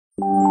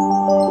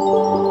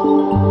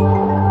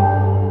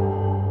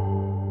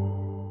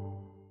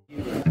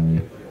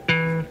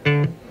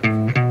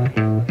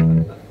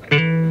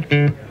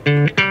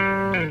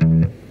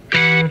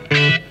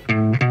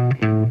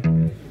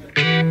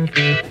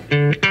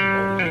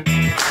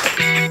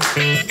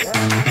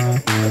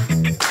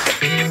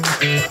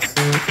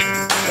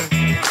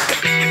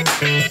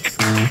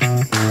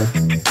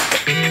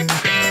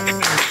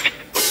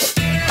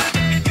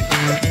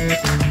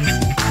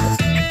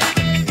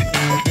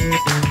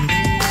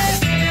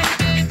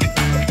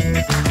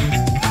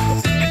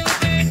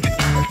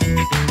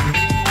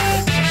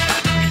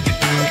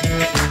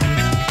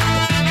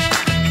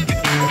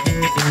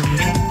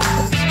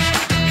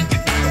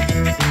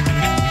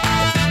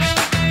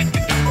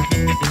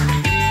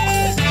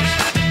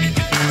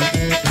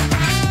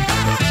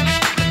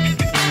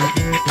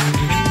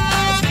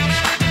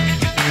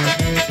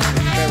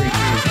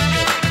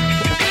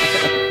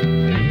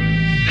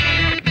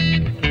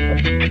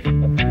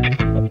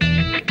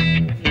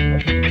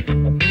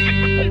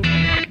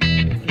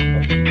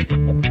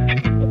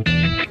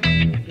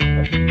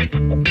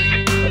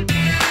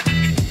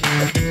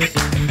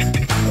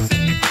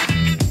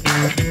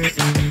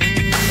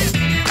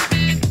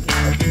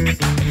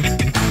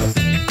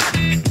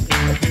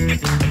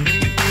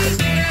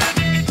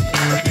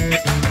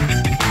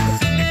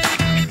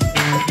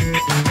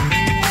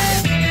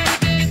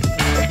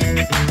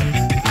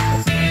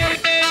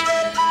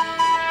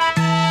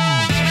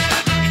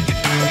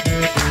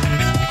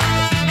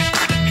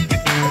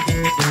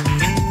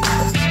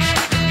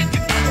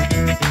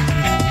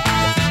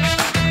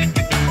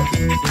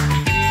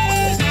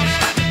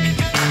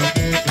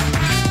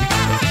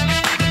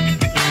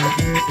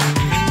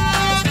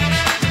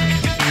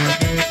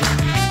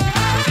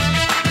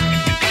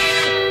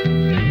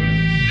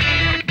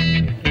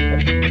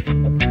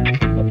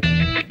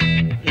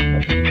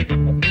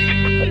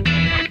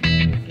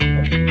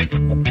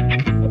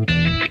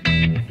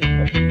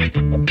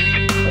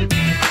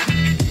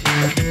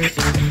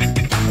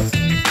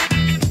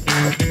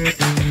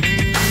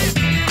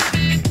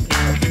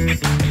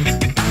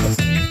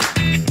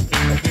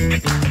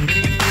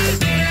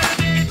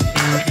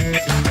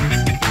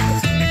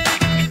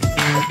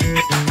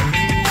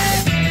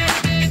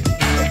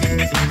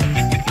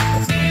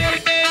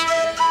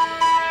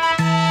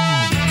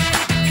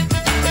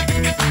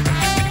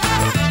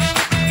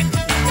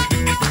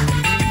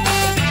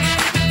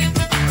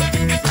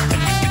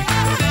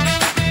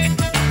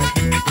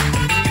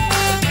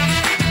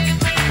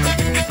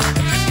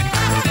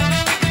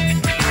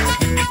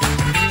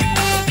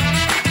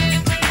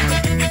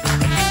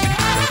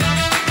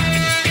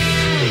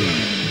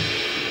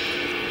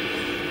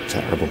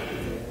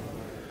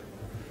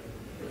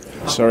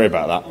Sorry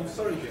about that. I'm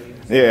sorry, Jimmy.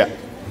 Yeah.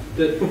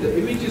 The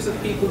images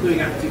of people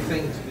doing active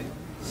things,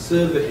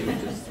 server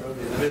images thrown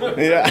in the middle.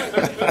 Yeah.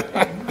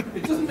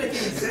 It doesn't make any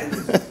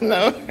sense.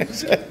 No,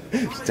 it's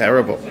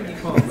terrible.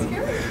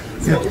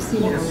 So just so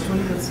you know, one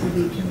of us will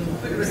be coming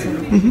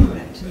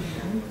first.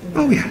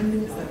 Oh, yeah.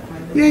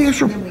 Yeah, yeah,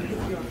 sure.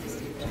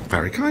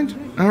 Very kind.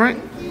 All right.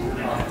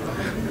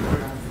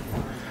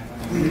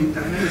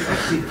 There's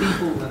actually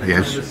people that are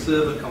on the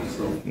server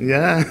console.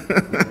 Yeah.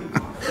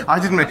 I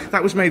didn't make,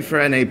 that was made for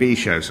an NAB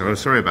show, so I'm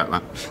sorry about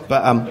that.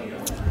 But,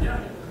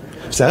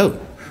 so,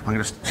 I'm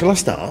going to, shall I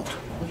start?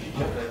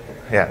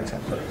 Yeah.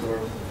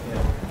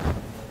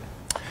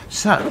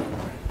 So,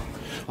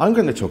 I'm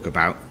going to talk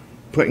about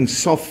putting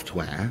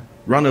software,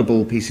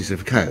 runnable pieces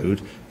of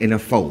code, in a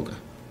folder,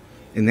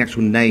 in the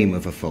actual name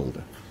of a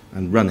folder,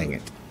 and running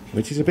it,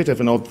 which is a bit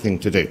of an odd thing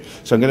to do.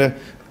 So I'm going to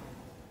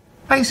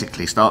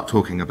basically start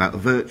talking about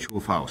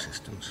virtual file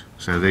systems.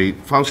 So the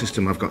file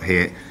system I've got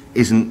here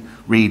isn't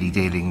really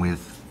dealing with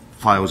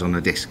files on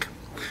a disk.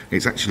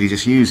 It's actually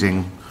just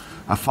using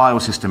a file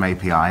system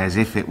API as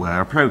if it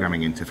were a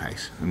programming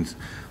interface. And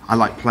I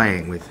like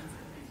playing with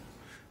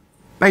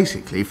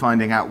basically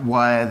finding out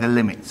where the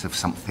limits of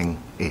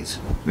something is.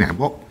 You know,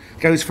 what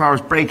go as far as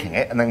breaking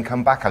it and then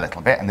come back a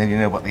little bit, and then you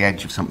know what the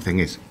edge of something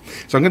is.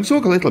 So I'm going to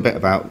talk a little bit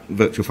about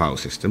virtual file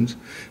systems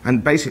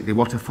and basically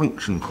what a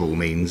function call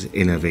means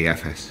in a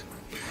VFS.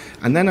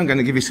 And then I'm going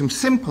to give you some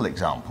simple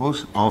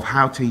examples of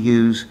how to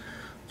use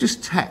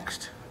just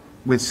text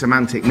with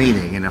semantic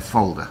meaning in a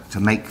folder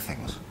to make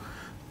things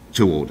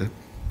to order.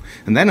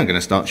 And then I'm going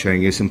to start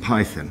showing you some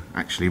Python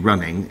actually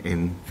running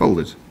in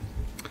folders.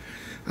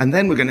 And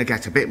then we're going to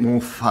get a bit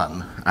more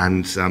fun,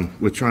 and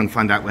we'll try and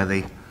find out where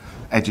the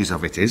edges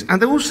of it is.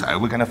 And also,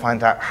 we're going to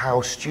find out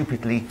how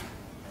stupidly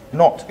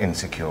not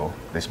insecure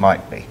this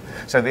might be.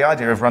 So the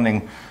idea of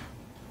running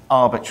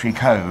arbitrary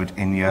code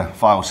in your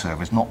file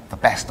server is not the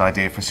best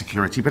idea for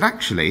security, but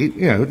actually,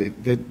 you know,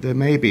 there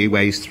may be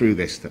ways through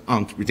this that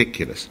aren't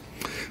ridiculous.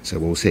 So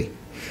we'll see.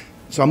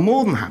 So I'm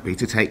more than happy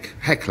to take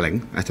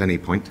heckling at any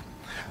point.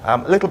 A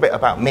little bit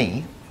about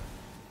me.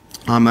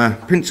 I'm a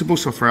principal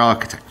software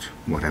architect,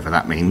 whatever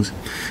that means.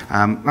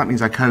 That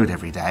means I code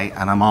every day,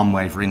 and I'm arm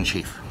waver in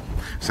chief.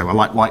 So I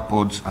like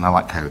whiteboards and I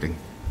like coding.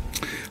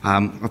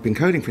 I've been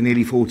coding for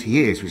nearly 40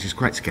 years, which is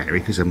quite scary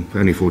because I'm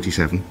only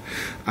 47.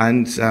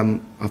 And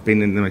I've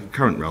been in the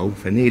current role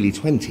for nearly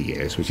 20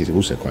 years, which is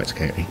also quite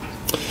scary.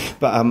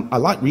 But I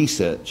like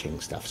researching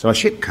stuff. So I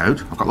ship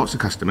code. I've got lots of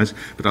customers,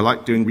 but I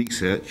like doing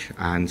research.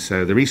 And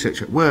so the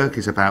research at work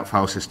is about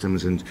file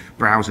systems and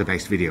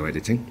browser-based video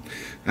editing.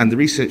 And the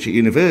research at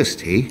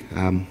university,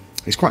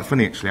 it's quite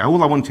funny, actually.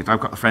 All I wanted,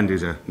 I've got a friend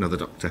who's another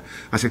doctor.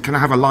 I said, can I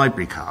have a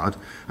library card?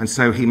 And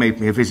so he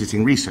made me a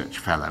visiting research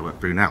fellow at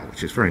Brunel,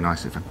 which is very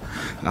nice of him.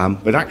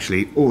 But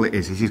actually, all it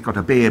is he's got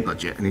a beer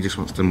budget and he just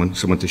wants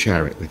someone to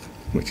share it with,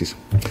 which is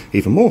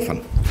even more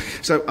fun.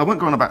 So I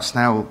won't go on about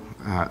Snell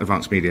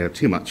Advanced Media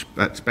too much,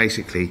 but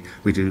basically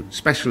we do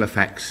special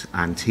effects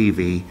and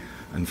TV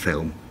and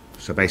film.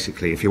 So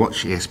basically, if you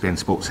watch ESPN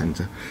Sports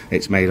Centre,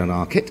 it's made on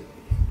our kit.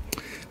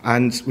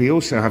 And we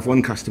also have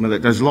one customer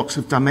that does lots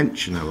of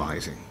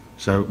dimensionalizing.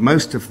 So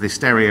most of the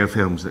stereo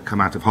films that come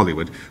out of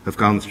Hollywood have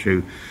gone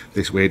through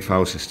this weird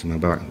file system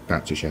I'm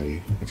about to show you,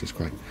 which is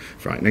quite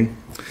frightening.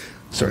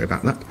 Sorry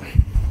about that.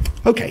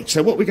 Okay,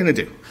 so what we're going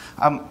to do.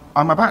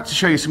 I'm about to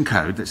show you some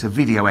code that's a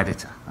video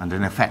editor and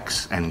an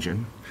effects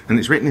engine. And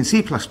it's written in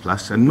C++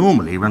 and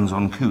normally runs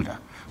on CUDA.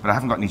 But I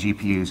haven't got any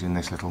GPUs in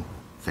this little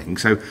thing,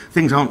 so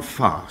things aren't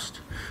fast.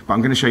 But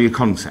I'm going to show you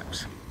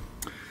concepts.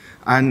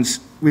 And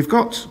we've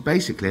got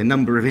basically a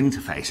number of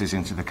interfaces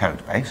into the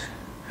code base,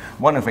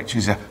 one of which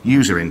is a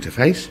user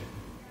interface.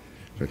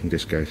 So I can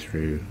just go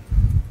through.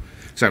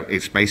 So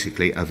it's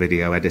basically a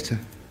video editor.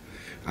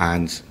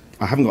 And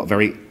I haven't got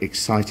very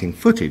exciting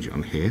footage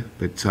on here,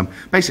 but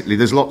basically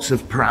there's lots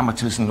of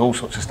parameters and all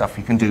sorts of stuff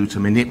you can do to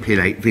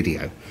manipulate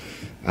video.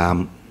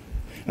 And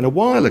a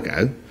while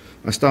ago,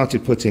 I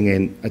started putting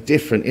in a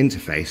different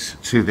interface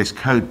to this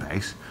code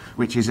base,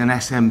 which is an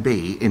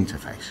SMB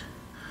interface.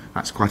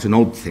 That's quite an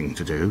odd thing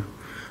to do,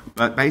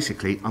 but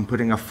basically I'm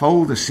putting a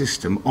folder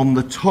system on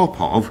the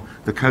top of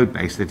the code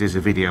base that is a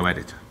video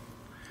editor.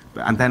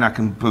 And then I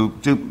can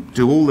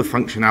do all the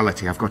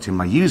functionality I've got in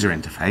my user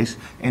interface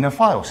in a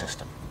file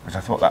system, which I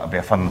thought that would be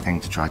a fun thing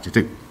to try to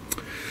do.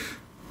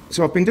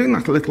 So I've been doing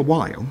that a little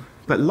while,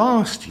 but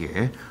last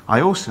year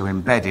I also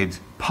embedded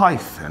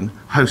Python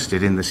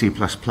hosted in the C++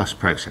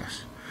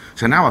 process.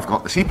 So now I've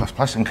got the C++ and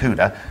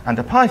CUDA and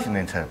a Python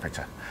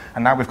interpreter.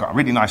 And now we've got a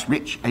really nice,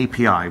 rich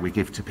API we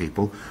give to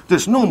people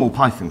that's normal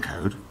Python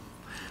code.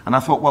 And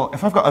I thought, well,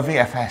 if I've got a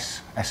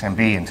VFS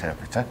SMB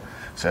interpreter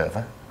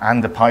server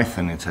and a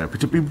Python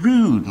interpreter, it'd be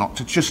rude not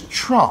to just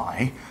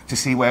try to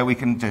see where we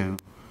can do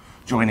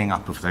joining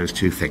up of those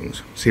two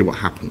things, see what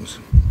happens.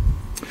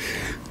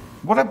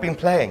 What I've been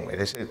playing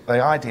with is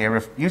the idea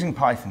of using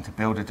Python to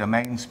build a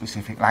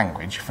domain-specific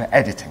language for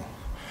editing.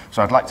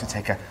 So I'd like to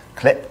take a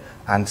clip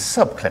and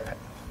subclip it,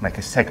 make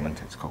a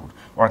segment it's called.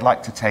 Or I'd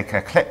like to take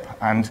a clip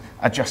and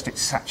adjust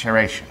its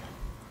saturation.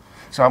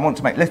 So I want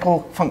to make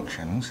little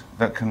functions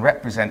that can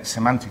represent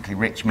semantically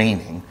rich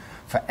meaning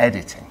for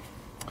editing.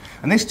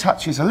 And this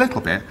touches a little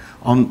bit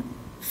on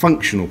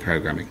functional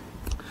programming.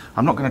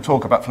 I'm not going to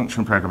talk about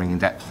functional programming in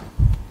depth,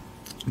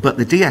 but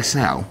the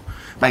DSL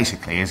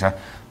basically is a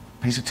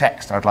piece of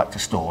text I'd like to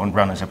store and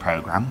run as a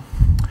program.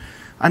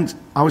 And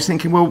I was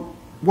thinking, well,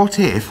 what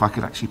if I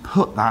could actually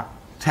put that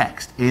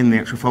text in the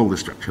actual folder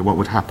structure? What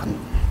would happen?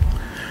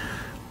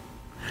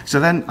 So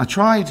then I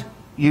tried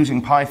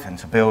using Python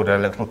to build a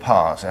little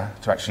parser,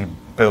 to actually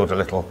build a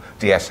little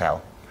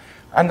DSL.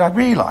 And I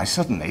realized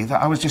suddenly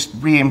that I was just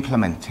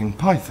re-implementing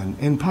Python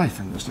in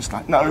Python. It was just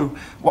like, no,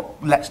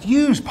 let's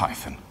use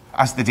Python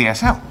as the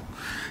DSL.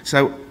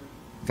 So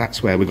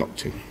that's where we got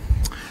to.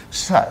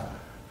 So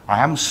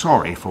I am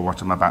sorry for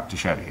what I'm about to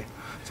show you.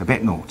 It's a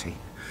bit naughty.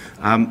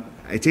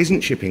 It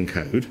isn't shipping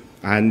code.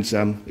 And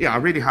yeah, I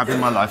really have in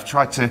my life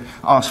tried to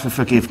ask for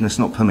forgiveness,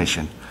 not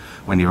permission,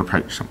 when you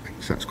approach something.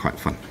 So that's quite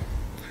fun.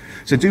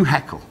 So do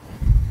heckle.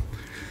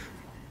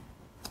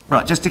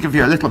 Right, just to give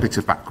you a little bit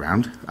of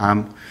background,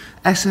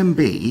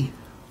 SMB,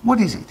 what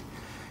is it?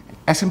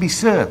 SMB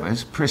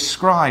servers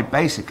prescribe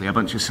basically a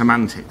bunch of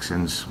semantics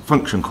and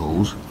function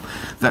calls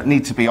that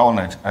need to be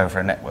honoured over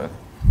a network.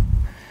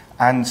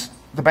 And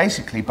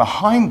basically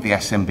behind the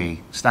SMB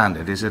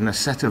standard is a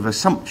set of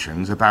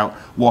assumptions about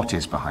what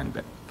is behind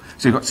it.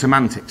 So you've got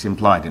semantics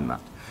implied in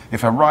that.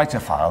 If I write a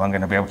file, I'm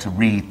going to be able to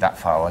read that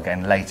file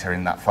again later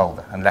in that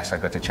folder, unless I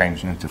go to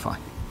change notify.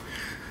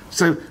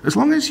 So as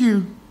long as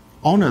you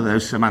honour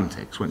those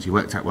semantics, once you've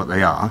worked out what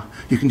they are,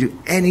 you can do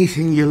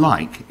anything you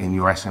like in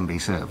your SMB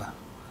server.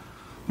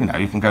 You know,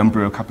 you can go and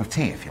brew a cup of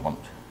tea if you want.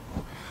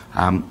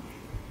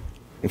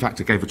 In fact,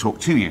 I gave a talk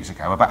 2 years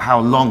ago about how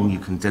long you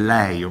can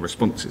delay your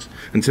responses.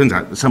 And it turns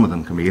out that some of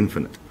them can be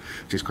infinite,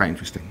 which is quite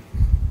interesting.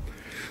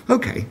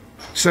 Okay,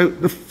 so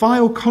the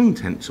file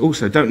contents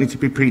also don't need to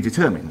be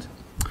predetermined.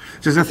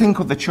 So there's a thing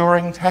called the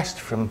Turing test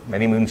from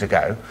many moons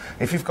ago.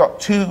 If you've got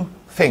two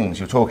things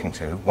you're talking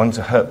to, one's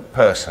a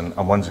person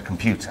and one's a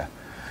computer,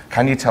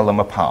 can you tell them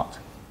apart?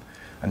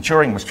 And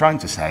Turing was trying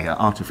to say that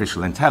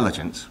artificial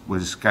intelligence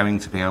was going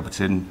to be able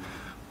to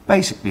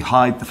basically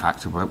hide the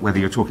fact of whether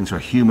you're talking to a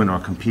human or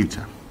a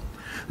computer.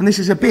 And this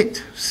is a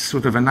bit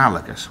sort of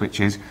analogous, which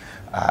is,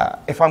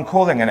 if I'm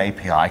calling an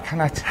API, can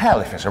I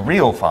tell if it's a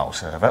real file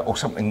server or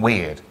something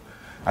weird?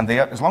 And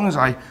as long as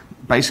I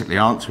basically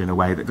answer in a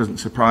way that doesn't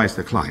surprise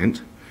the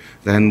client,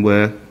 then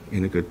we're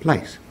in a good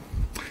place.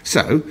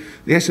 So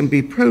the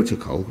SMB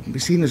protocol can be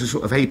seen as a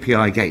sort of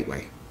API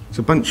gateway. It's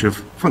a bunch of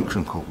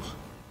function calls.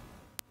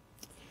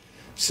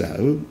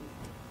 So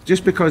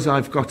just because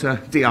I've got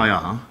a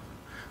dir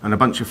and a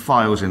bunch of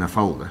files in a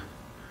folder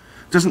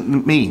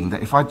doesn't mean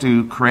that if I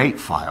do create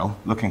file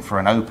looking for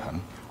an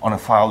open on a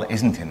file that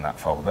isn't in that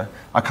folder,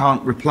 I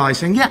can't reply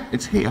saying, yeah,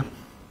 it's here.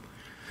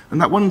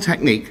 And that one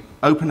technique,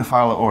 open a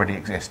file that already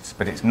exists,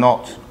 but it's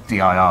not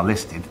dir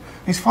listed,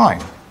 is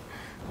fine.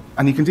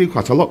 And you can do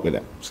quite a lot with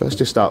it. So let's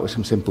just start with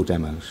some simple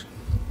demos.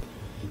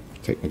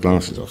 Take my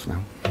glasses off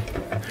now.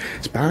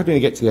 It's bad when you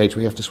get to the age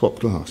where you have to swap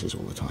glasses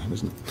all the time,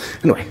 isn't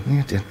it? Anyway,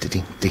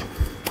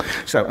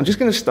 so I'm just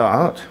going to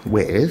start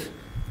with,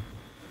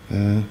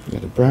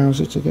 get a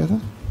browser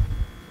together.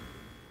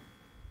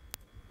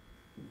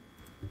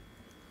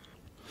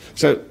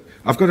 So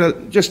I've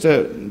got just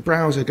a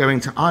browser going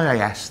to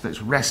IIS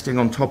that's resting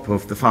on top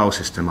of the file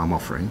system I'm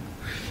offering.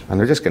 And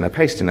I'm just going to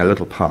paste in a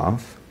little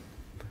path.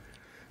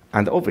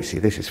 And obviously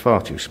this is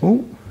far too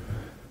small.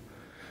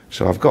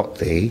 So I've got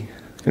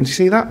can you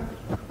see that?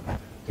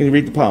 Can you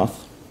read the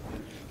path?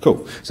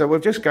 Cool. So we're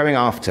just going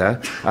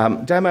after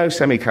demo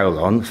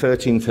semicolon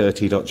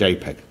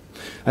 1330.jpg.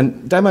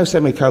 And demo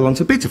semicolon's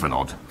a bit of an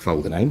odd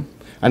folder name,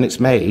 and it's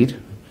made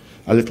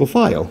a little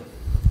file.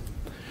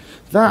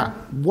 That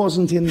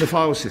wasn't in the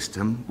file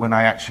system when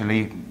I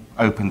actually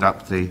opened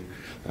up the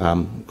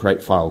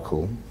create file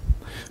call.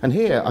 And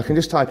here I can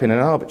just type in an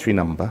arbitrary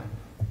number,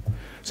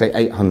 say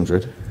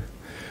 800,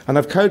 and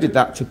I've coded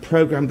that to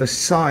program the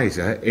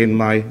sizer in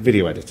my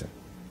video editor.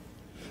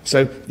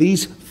 So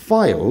these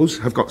files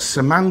have got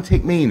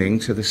semantic meaning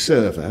to the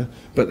server,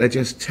 but they're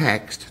just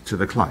text to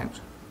the client.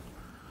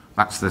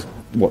 That's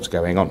what's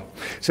going on.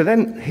 So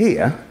then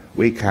here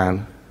we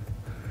can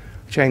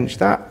change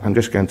that. I'm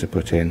just going to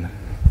put in,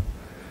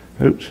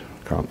 oops,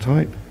 can't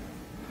type.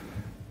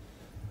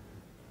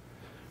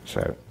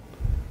 So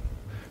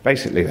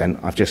basically then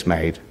I've just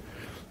made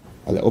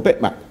a little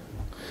bitmap.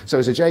 So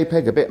as a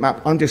JPEG, a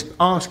bitmap, I'm just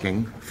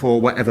asking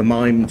for whatever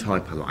MIME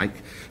type I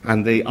like,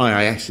 and the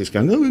IIS is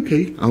going, oh,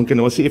 okay, I'm going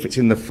to see if it's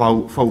in the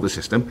folder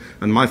system,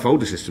 and my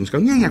folder system's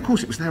going, yeah, of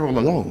course, it was there all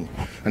along,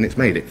 and it's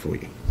made it for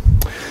you.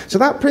 So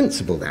that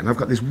principle then, I've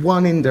got this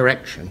one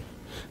indirection,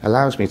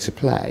 allows me to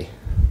play,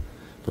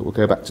 but we'll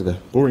go back to the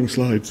boring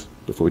slides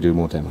before we do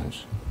more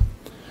demos.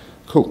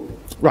 Cool.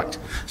 Right,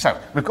 so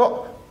we've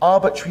got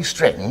arbitrary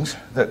strings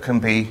that can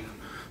be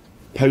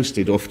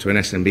posted off to an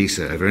SMB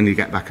server, and you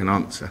get back an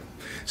answer.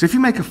 So if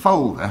you make a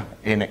folder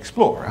in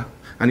Explorer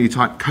and you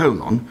type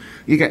colon,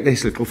 you get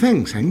this little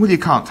thing saying, well, you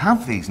can't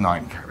have these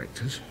 9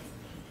 characters.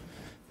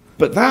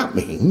 But that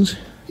means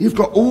you've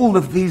got all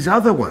of these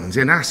other ones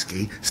in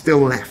ASCII still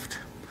left.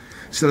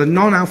 So the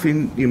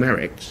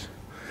non-alphanumerics,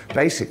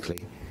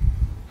 basically,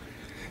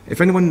 if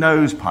anyone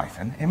knows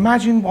Python,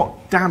 imagine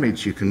what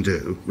damage you can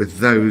do with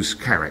those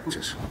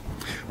characters.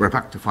 We're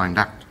about to find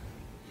out.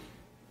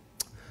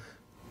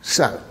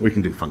 So, we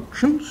can do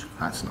functions,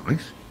 that's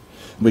nice.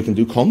 We can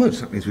do commas,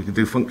 that means we can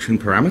do function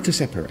parameter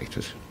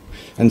separators.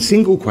 And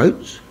single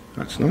quotes,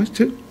 that's nice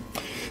too.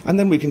 And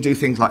then we can do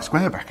things like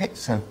square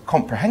brackets, so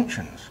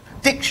comprehensions,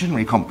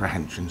 dictionary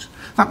comprehensions.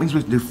 That means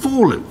we can do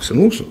for loops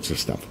and all sorts of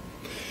stuff.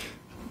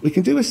 We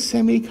can do a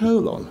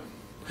semicolon.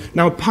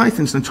 Now,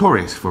 Python's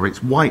notorious for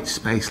its white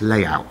space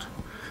layout.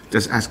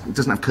 It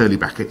doesn't have curly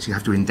brackets, you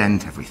have to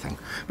indent everything.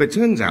 But it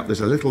turns out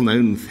there's a little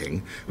known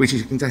thing, which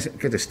is you can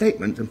get a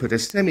statement and put a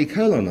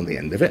semicolon on the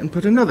end of it and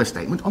put another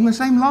statement on the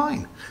same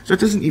line. So it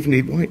doesn't even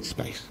need white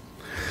space.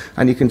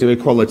 And you can do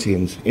equality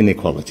and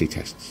inequality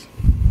tests.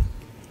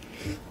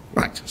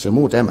 Right, so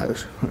more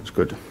demos, that's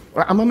good.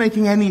 Am I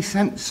making any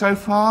sense so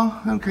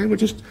far? Okay, we're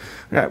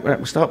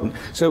starting.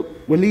 So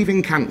we're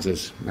leaving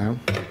Kansas now.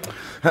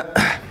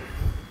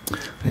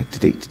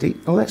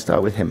 Oh, let's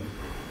start with him.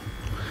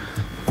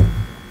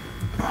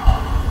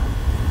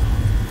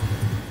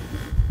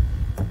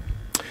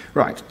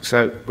 Right,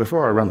 so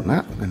before I run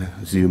that, I'm going to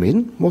zoom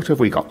in. What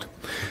have we got?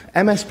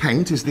 MS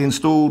Paint is the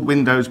installed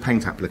Windows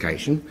Paint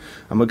application,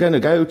 and we're going to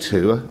go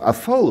to a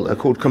folder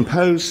called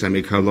compose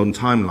semicolon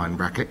timeline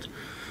bracket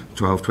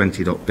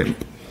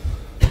 1220.bimp.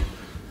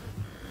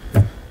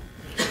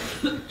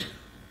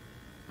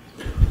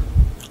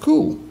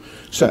 Cool.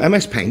 So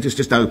MS Paint has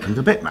just opened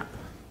a bitmap.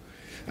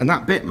 And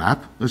that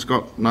bitmap has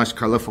got nice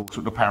colourful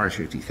sort of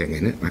parachutey thing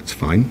in it, that's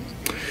fine.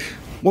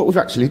 What we've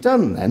actually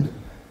done then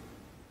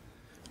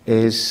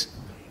is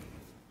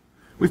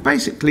we've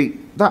basically,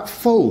 that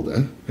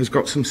folder has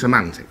got some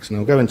semantics, and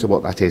I'll go into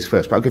what that is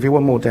first, but I'll give you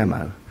one more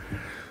demo.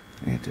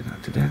 Yeah,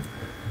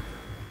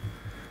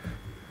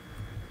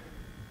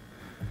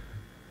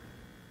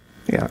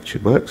 that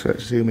should work, so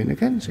let's zoom in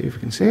again, see if we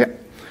can see it.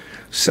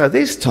 So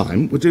this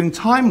time, we're doing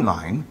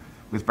timeline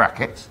with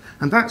brackets,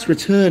 and that's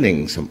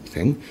returning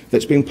something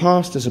that's being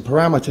passed as a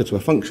parameter to a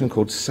function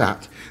called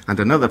sat and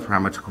another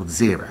parameter called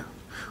 0.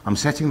 I'm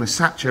setting the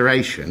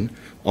saturation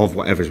of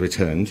whatever's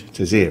returned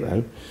to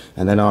 0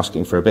 and then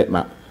asking for a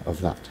bitmap of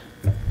that.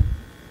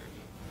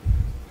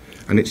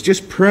 And it's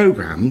just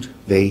programmed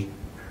the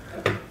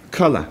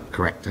color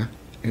corrector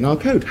in our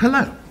code.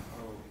 Hello.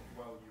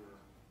 While you're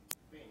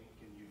painting,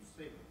 can you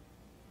save it?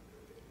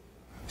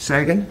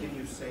 Say again? Can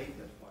you save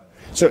that file?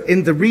 So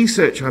in the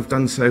research I've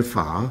done so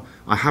far,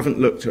 I haven't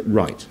looked at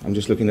write. I'm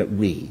just looking at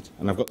read,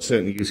 and I've got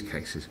certain use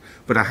cases.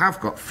 But I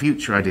have got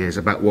future ideas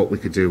about what we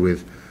could do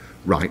with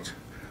write.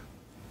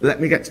 Let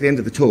me get to the end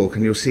of the talk,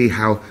 and you'll see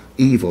how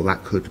evil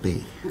that could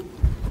be.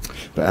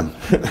 But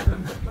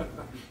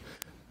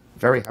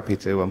very happy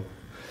to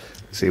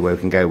see where we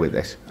can go with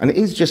this. And it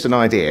is just an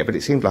idea, but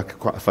it seemed like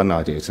quite a fun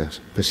idea to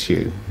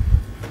pursue.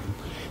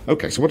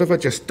 Okay, so what have I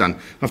just done?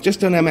 I've just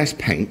done MS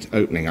Paint,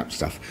 opening up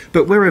stuff.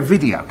 But we're a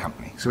video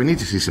company, so we need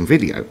to see some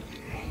video.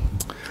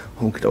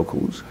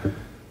 Honky-donkles.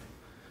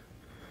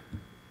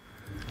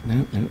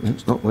 No,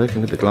 it's not working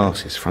with the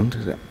glasses front,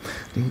 is it?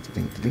 So when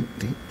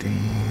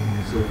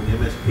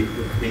MS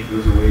Paint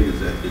goes away, does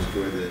that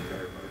destroy the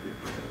entire project?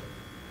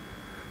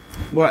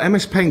 Well,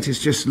 MS Paint is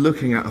just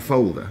looking at a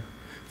folder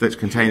that's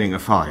containing a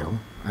file,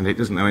 and it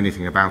doesn't know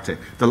anything about it.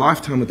 The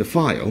lifetime of the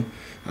file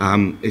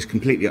is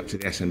completely up to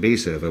the SMB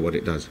server, what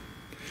it does.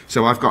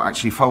 So I've got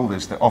actually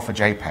folders that offer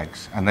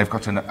JPEGs, and they've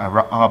got an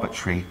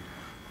arbitrary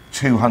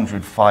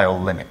 200 file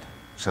limit.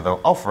 So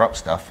they'll offer up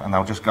stuff, and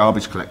they'll just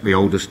garbage collect the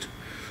oldest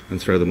and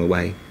throw them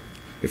away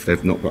if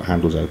they've not got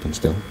handles open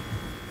still.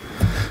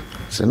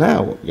 So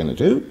now what we're going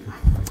to do,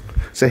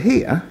 so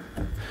here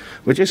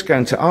we're just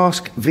going to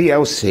ask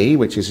VLC,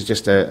 which is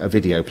just a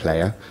video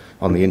player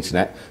on the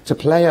internet, to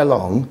play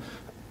along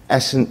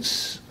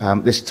Essence,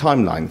 this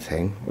timeline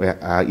thing.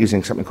 We're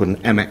using something called an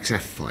MXF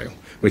file,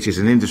 which is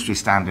an industry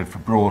standard for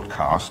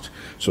broadcast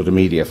sort of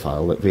media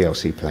file that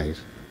VLC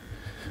plays.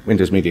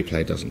 Windows Media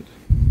Player doesn't.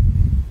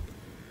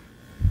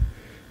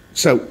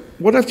 So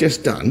what I've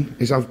just done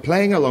is I'm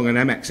playing along an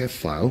MXF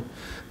file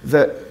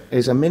that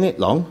is a minute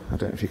long. I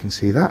don't know if you can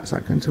see that. Is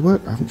that going to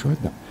work? I haven't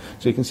tried that.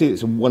 So you can see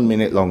it's a 1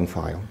 minute long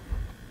file.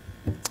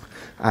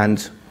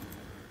 And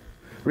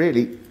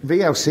really,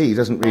 VLC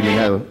doesn't really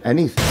know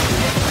anything.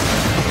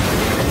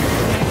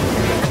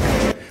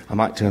 I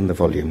might turn the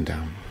volume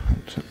down.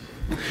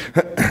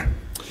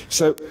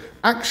 So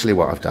actually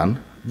what I've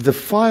done, the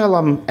file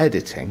I'm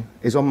editing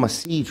is on my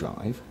C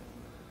drive,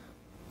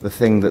 the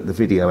thing that the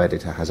video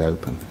editor has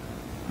open.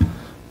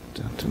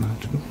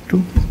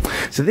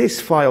 So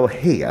this file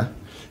here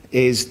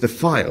is the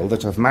file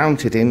that I've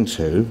mounted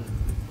into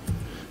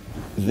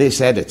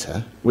this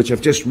editor, which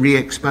I've just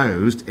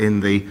re-exposed in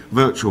the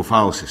virtual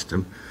file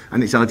system,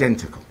 and it's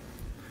identical.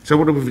 So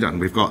what have we done?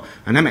 We've got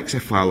an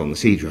MXF file on the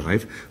C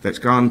drive that's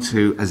gone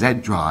to a Z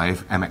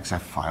drive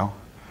MXF file.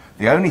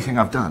 The only thing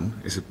I've done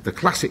is the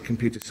classic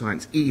computer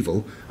science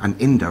evil and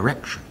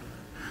indirection.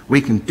 we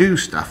can do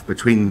stuff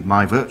between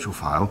my virtual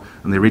file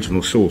and the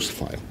original source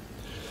file.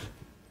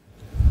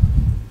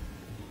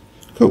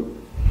 Cool.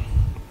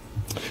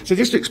 So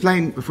just to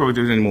explain, before we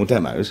do any more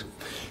demos,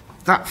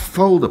 that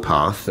folder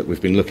path that we've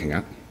been looking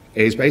at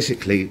is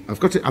basically,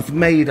 I've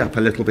made up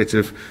a little bit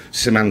of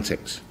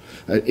semantics,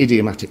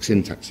 idiomatic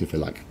syntax, if you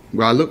like,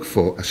 where I look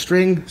for a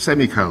string,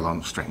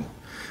 semicolon, string.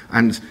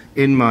 And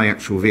in my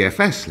actual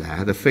VFS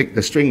layer,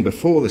 the string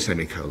before the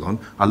semicolon,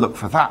 I look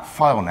for that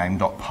file name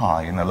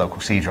 .py in the local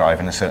C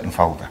drive in a certain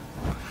folder.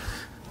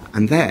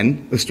 And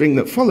then the string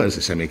that follows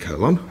the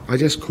semicolon, I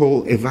just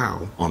call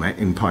eval on it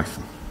in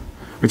Python,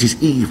 which is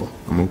evil.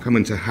 And we'll come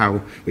into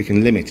how we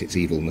can limit its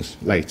evilness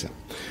later.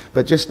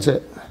 But just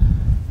to...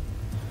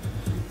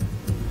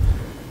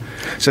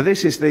 So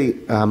this is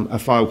a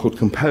file called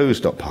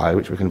compose.py,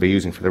 which we're going to be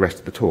using for the rest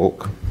of the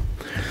talk.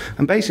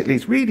 And basically,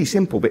 it's really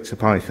simple bits of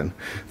Python.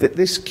 That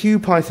this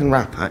QPython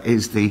wrapper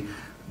is the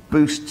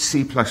boost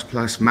C++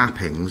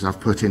 mappings I've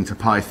put into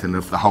Python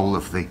of the whole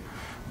of the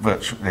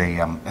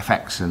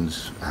effects and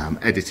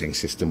editing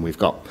system we've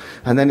got.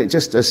 And then it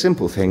just does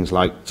simple things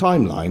like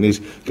timeline is,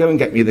 go and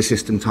get me the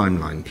system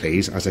timeline,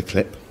 please, as a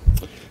clip.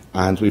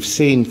 And we've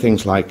seen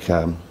things like,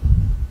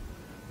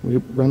 we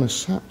run a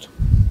SAT.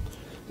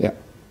 Yeah.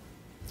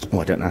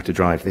 Oh, I don't know how to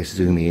drive this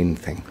zoomy in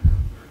thing.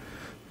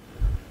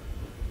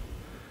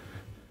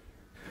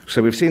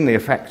 So we've seen the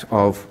effect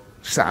of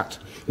SAT,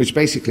 which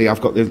basically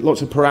I've got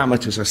lots of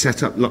parameters. I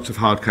set up lots of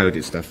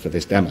hard-coded stuff for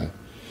this demo.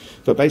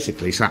 But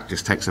basically, SAT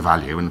just takes a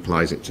value and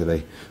applies it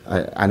to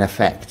an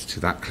effect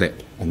to that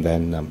clip, and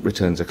then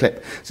returns a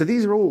clip. So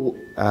these are all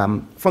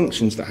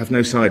functions that have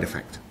no side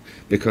effect,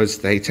 because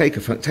they take a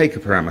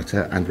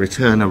parameter and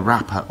return a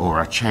wrapper or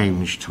a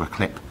change to a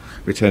clip,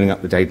 returning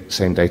up the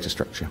same data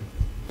structure.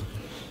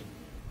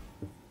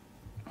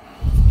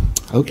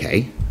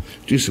 Okay,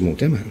 do some more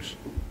demos.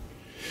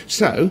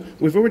 So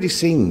we've already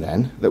seen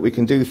then that we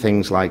can do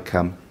things like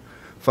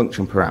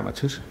function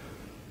parameters.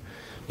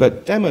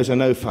 But demos are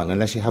no fun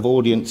unless you have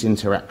audience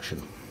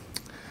interaction.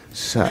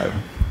 So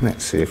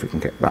let's see if we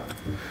can get that.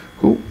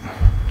 Cool.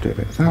 Do a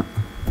bit of that.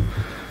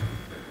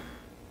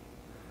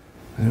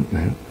 I don't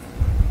know.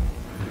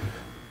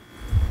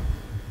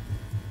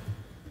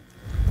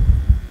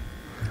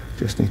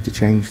 Just need to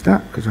change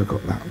that because I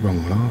got that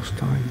wrong last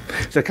time.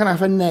 So can I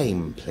have a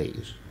name,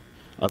 please,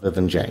 other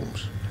than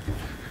James?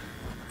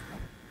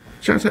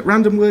 Shout out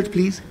random word,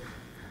 please.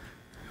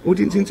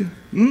 Audience inter.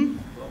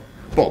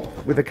 Bob,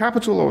 with a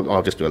capital, or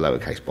I'll just do a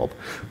lowercase Bob.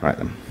 Right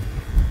then.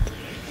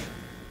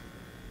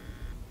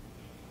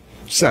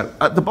 So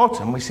at the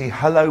bottom we see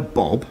hello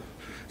Bob.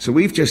 So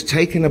we've just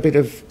taken a bit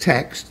of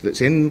text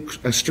that's in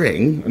a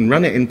string and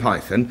run it in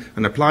Python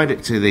and applied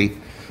it to the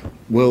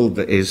world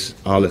that is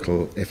our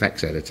little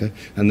effects editor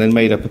and then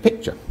made up a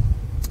picture.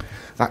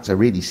 That's a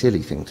really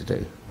silly thing to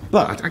do.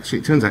 But actually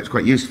it turns out it's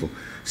quite useful.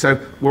 So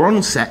we're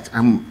on set,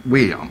 and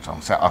we aren't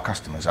on set, our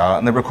customers are,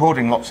 and they're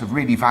recording lots of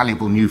really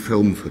valuable new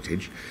film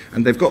footage,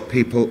 and they've got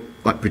people,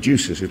 like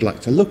producers, who'd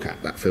like to look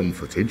at that film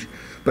footage,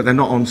 but they're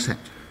not on set.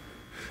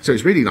 So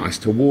it's really nice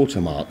to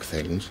watermark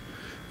things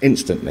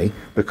instantly,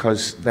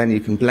 because then you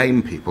can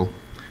blame people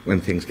when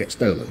things get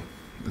stolen.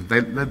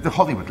 The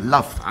Hollywood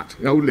love that.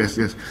 Oh, yes,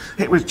 yes.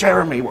 It was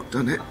Jeremy what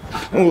done it.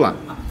 All that.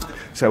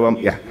 So,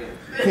 yeah.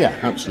 Yeah,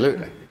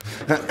 absolutely.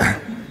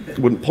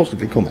 Wouldn't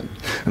possibly comment.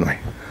 Anyway.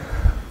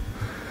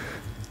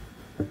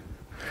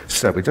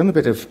 So we've done a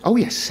bit of, oh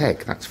yes,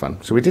 seg, that's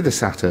fun. So we did a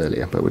SAT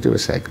earlier, but we'll do a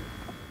seg.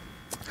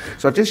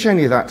 So I've just shown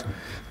you that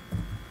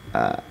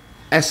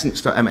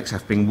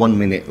essence.mxf being 1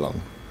 minute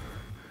long.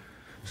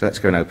 So let's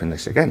go and open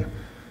this again.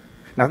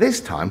 Now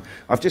this time,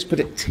 I've just put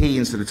it T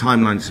instead of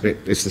timeline.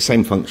 It's the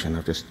same function,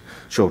 I've just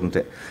shortened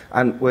it.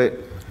 And we're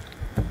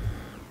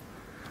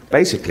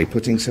basically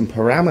putting some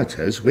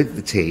parameters with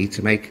the T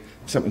to make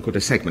something called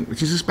a segment,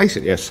 which is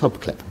basically a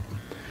subclip.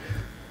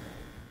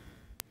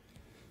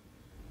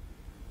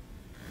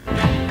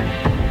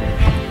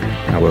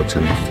 Now we'll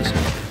turn off the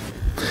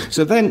sound.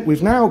 So then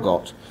we've now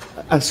got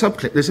a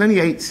subclip that's only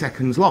 8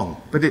 seconds long,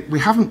 but we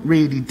haven't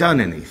really done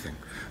anything.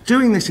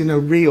 Doing this in a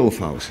real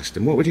file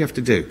system, what would you have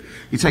to do?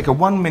 You take a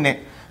 1 minute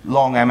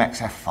long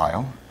MXF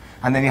file,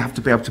 and then you have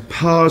to be able to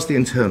parse the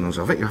internals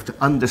of it. You have to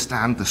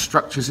understand the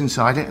structures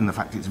inside it and the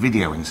fact it's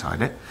video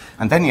inside it.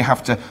 And then you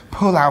have to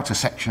pull out a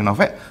section of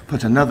it,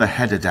 put another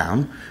header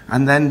down,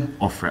 and then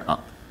offer it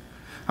up.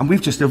 And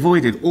we've just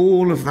avoided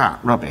all of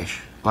that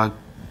rubbish by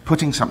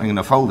putting something in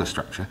a folder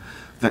structure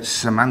that's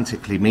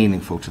semantically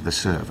meaningful to the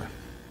server.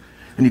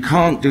 And you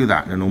can't do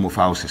that in a normal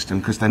file system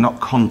because they're not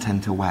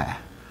content aware.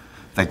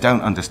 They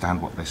don't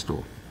understand what they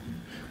store.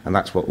 And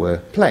that's what we're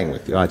playing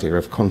with, the idea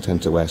of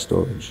content aware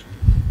storage.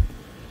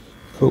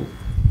 Cool.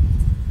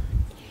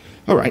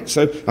 All right,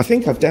 so I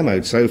think I've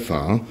demoed so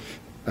far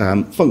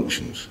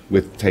functions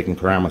with taking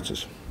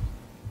parameters.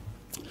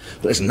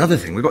 But there's another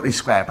thing, we've got these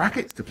square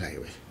brackets to play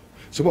with.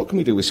 So what can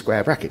we do with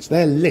square brackets?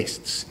 They're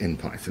lists in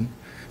Python.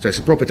 So it's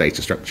a proper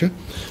data structure.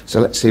 So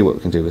let's see what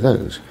we can do with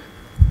those.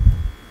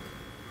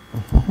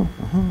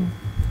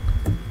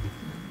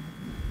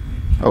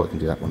 Oh, we can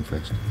do that one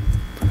first.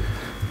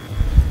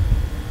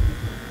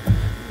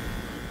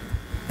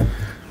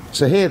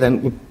 So here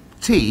then,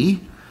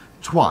 T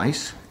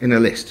twice in a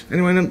list.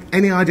 Anyone,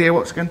 any idea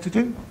what's going to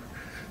do?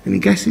 Any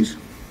guesses?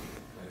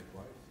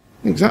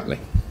 Exactly.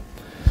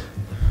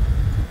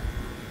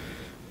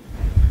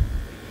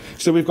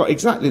 So we've got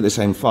exactly the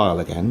same file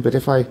again, but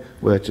if I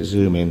were to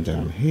zoom in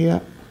down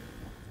here,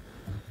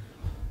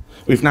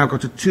 we've now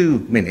got a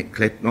 2-minute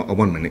clip, not a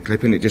 1-minute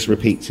clip, and it just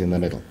repeats in the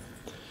middle.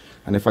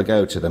 And if I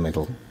go to the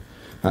middle,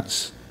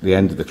 that's the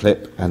end of the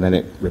clip, and then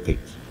it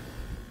repeats.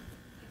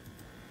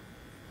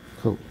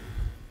 Cool.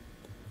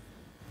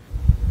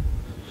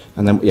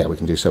 And then, yeah, we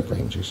can do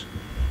sub-ranges.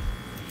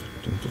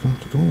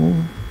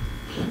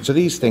 So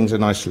these things are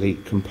nicely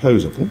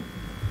composable.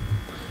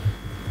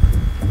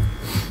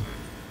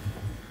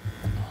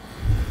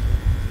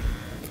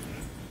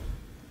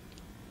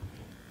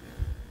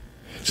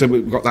 So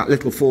we've got that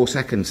little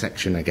 4-second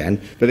section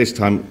again, but this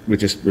time we're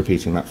just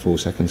repeating that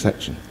 4-second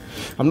section.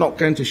 I'm not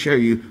going to show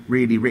you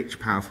really rich,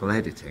 powerful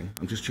editing.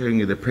 I'm just showing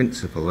you the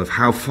principle of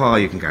how far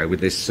you can go with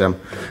this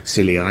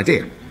silly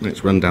idea.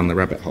 Let's run down the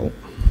rabbit hole.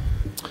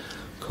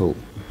 Cool.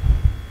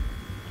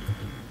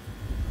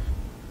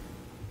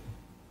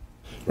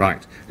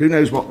 Right, who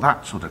knows what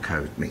that sort of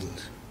code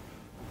means?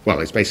 Well,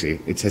 it's basically,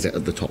 it says it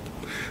at the top.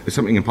 There's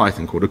something in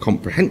Python called a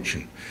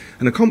comprehension.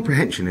 And a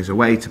comprehension is a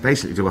way to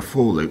basically do a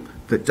for loop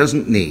that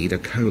doesn't need a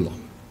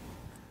colon.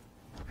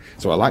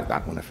 So I like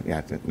that one.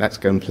 Yeah, let's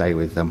go and play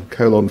with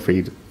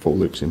colon-free for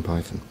loops in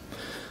Python.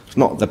 It's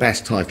not the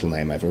best title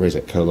name ever, is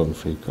it?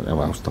 Colon-free. Oh,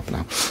 well, stop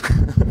now.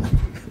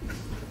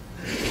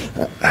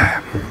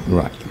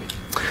 Right.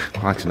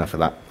 Quite enough of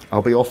that.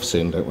 I'll be off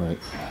soon, don't worry.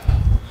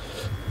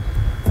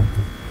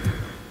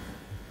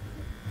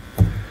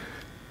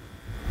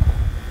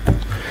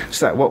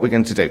 So what we're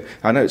going to do,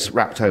 I know it's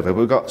wrapped over,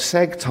 we've got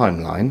seg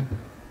timeline,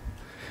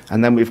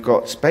 and then we've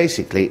got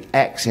basically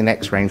x in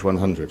x range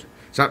 100.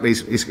 So that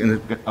means it's going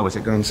to, oh, is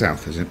it going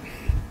south, is it?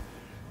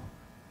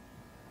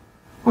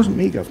 Wasn't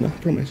me, Governor,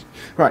 I promise.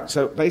 Right,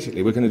 so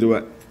basically we're going to do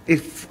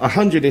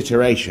 100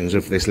 iterations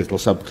of this little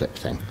subclip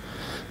thing.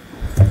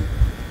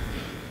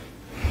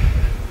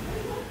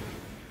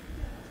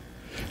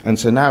 And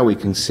so now we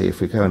can see,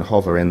 if we go and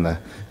hover in the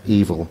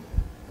evil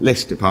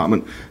list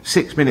department,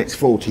 6 minutes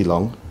 40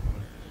 long,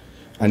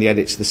 and yet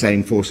it's the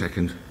same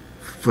 4-second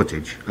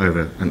footage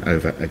over and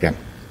over again.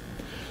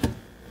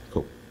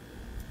 Cool.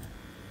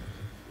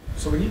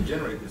 So when you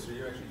generate this, are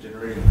you actually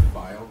generating a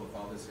file with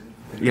all this in?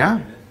 Yeah,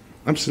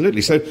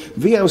 absolutely. So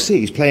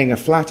VLC is playing a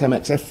flat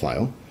MXF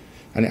file,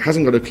 and it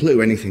hasn't got a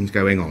clue anything's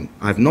going on.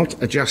 I've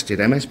not adjusted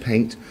MS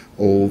Paint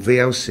or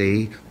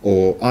VLC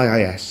or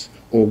IIS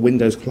or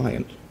Windows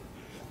Client.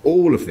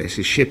 All of this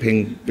is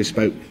shipping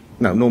bespoke,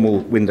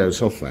 normal Windows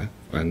software,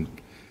 and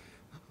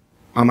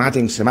I'm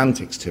adding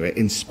semantics to it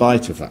in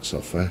spite of that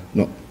software,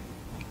 not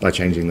by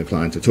changing the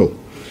client at all.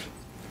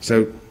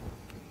 So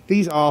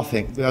these are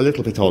things that are a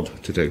little bit odd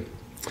to do.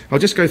 I'll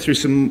just go through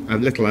some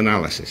little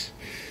analysis.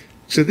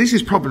 So this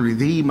is probably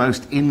the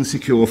most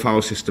insecure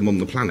file system on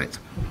the planet.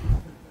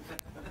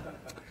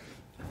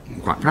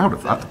 I'm quite proud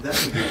of that.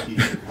 That's a good key.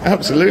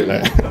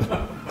 Absolutely.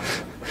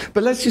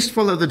 But let's just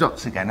follow the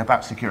dots again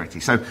about security.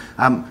 So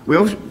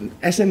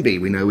SMB,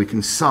 we know we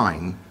can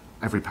sign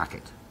every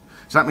packet.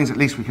 So that means at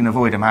least we can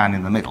avoid a man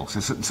in the middle.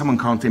 So someone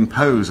can't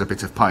impose a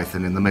bit of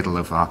Python in the middle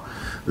of our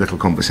little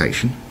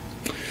conversation.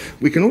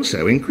 We can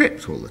also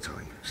encrypt all the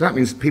time. So that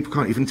means people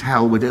can't even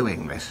tell we're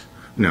doing this,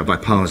 by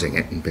parsing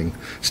it and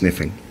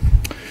sniffing.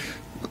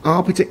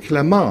 Our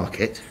particular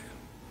market,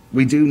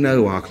 we do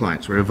know our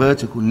clients. We're a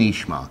vertical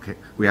niche market.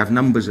 We have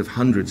numbers of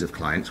hundreds of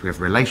clients. We have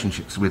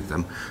relationships with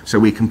them. So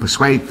we can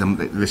persuade them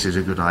that this is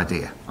a good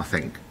idea, I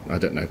think. I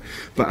don't know.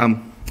 But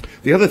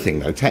the other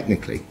thing, though,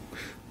 technically,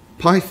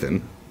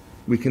 Python,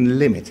 we can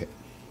limit it.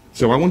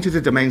 So I wanted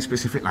a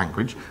domain-specific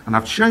language, and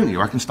I've shown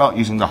you I can start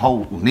using the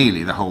whole, or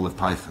nearly the whole of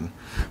Python.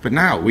 But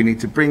now we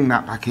need to bring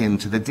that back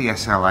into the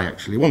DSL I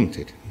actually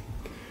wanted.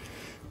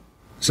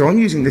 So I'm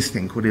using this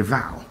thing called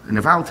eval, and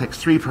eval takes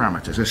 3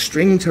 parameters, a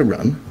string to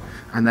run,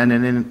 and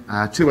then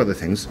 2 other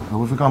things.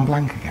 Oh, have we gone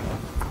blank again?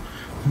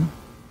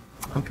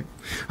 Okay.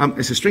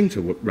 It's a string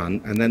to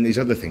run, and then these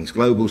other things,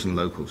 globals and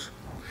locals.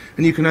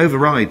 And you can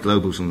override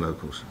globals and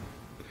locals.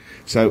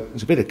 So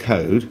there's a bit of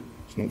code.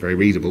 It's not very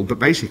readable, but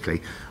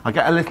basically I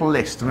get a little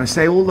list and I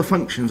say all the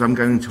functions I'm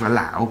going to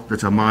allow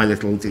that are my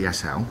little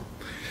DSL,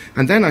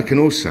 and then I can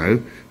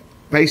also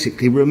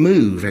basically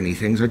remove any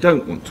things I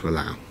don't want to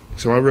allow.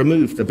 So I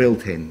remove the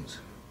built-ins.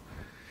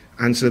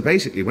 And so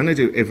basically when I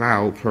do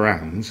eval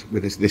params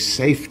with this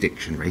safe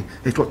dictionary,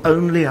 it will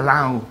only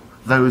allow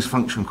those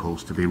function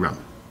calls to be run.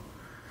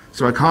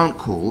 So I can't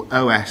call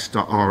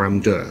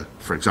os.rmdir,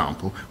 for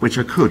example, which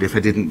I could if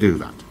I didn't do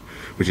that,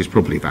 which is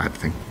probably a bad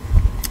thing.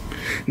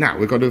 Now,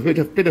 we've got a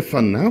bit of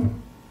fun now.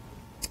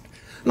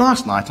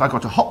 Last night I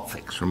got a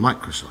hotfix from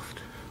Microsoft,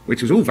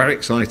 which was all very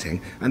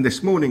exciting, and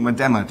this morning my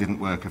demo didn't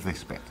work of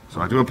this bit.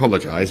 So I do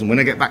apologise, and when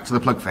I get back to the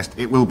Plugfest,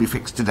 it will be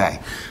fixed today.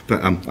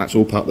 But that's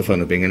all part of the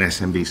fun of being an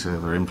SMB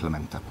server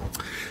implementer.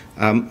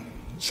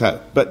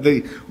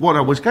 What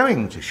I was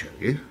going to show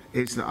you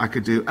is that I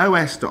could do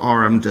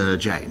os.rmdir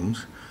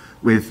James,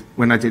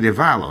 when I did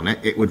eval on it,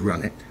 it would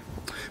run it.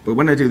 But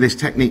when I do this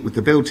technique with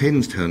the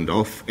built-ins turned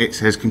off, it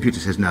says, computer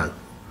says no.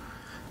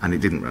 And it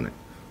didn't run it.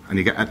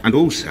 And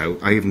also,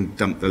 I even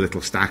dumped the little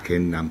stack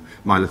in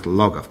my little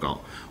log I've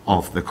got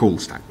of the call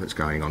stack that's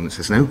going on. It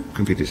says no,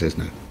 computer says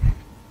no.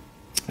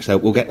 So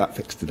we'll get that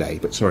fixed today,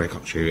 but sorry I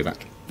can't show you that.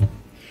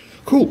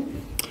 Cool.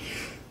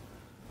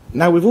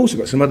 Now we've also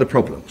got some other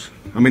problems.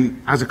 I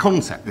mean, as a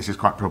concept, this is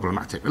quite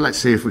problematic, but let's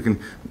see if we can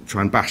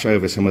try and bash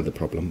over some of the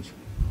problems.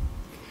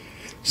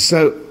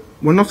 So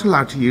we're not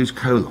allowed to use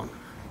colon.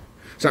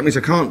 So that means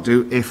I can't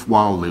do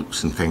if-while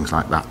loops and things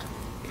like that.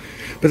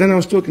 But then I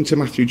was talking to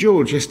Matthew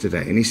George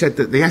yesterday, and he said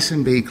that the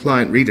SMB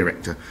client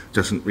redirector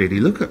doesn't really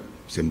look at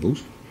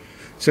symbols,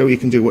 so you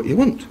can do what you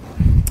want.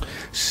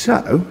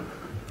 So,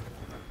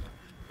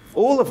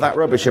 all of that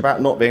rubbish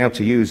about not being able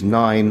to use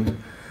 9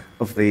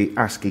 of the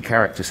ASCII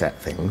character set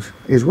things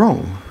is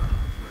wrong.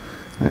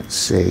 Let's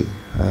see,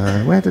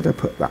 where did I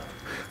put that?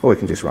 Or we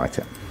can just write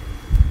it.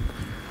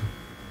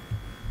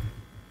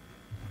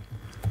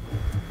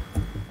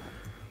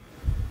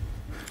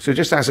 So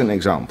just as an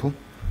example,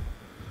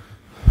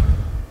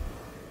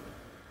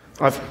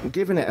 I've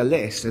given it a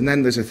list, and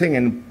then there's a thing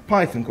in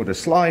Python called a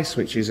slice,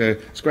 which is a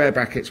square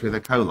brackets with a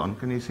colon.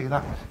 Can you see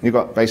that? You've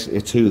got basically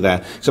a 2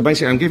 there. So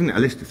basically I'm giving it a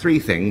list of 3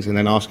 things and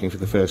then asking for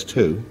the first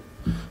 2.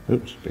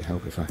 Oops, it'd be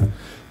helpful if I...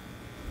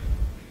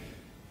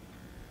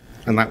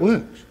 And that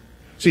works.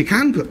 So you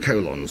can put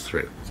colons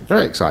through. It's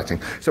very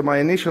exciting. So my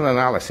initial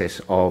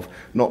analysis of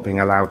not being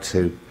allowed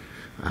to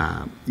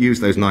use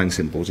those 9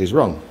 symbols is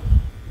wrong.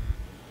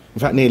 In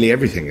fact, nearly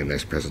everything in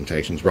this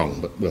presentation is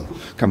wrong, but we'll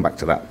come back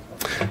to that.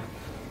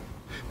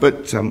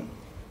 But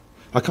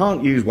I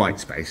can't use white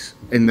space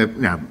in the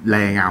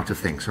laying out of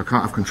things, so I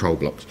can't have control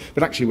blocks.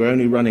 But actually, we're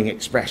only running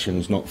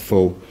expressions, not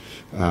full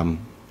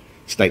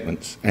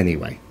statements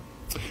anyway.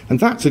 And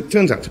that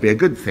turns out to be a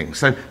good thing.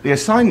 So the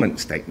assignment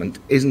statement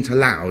isn't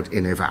allowed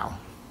in eval.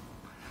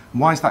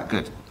 Why is that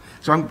good?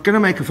 So I'm going to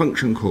make a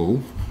function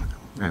call,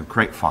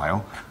 create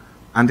file,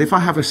 and if I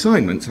have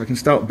assignments, I can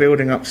start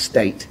building up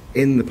state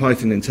in the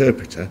Python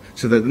interpreter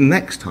so that the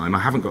next time I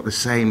haven't got the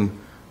same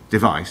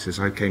device as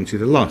I came to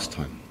the last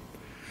time.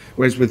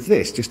 Whereas with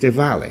this, just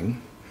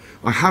evaling,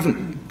 I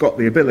haven't got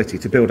the ability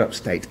to build up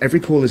state.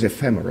 Every call is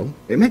ephemeral.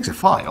 It makes a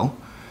file,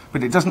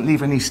 but it doesn't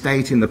leave any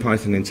state in the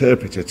Python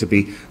interpreter to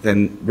be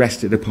then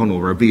rested upon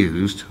or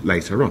abused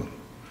later on.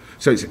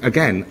 So it's,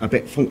 again, a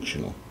bit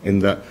functional in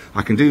that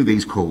I can do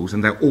these calls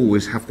and they'll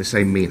always have the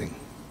same meaning.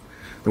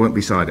 There won't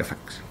be side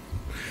effects.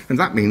 And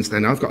that means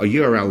then I've got a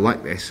URL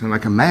like this, and I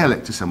can mail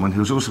it to someone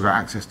who's also got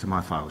access to my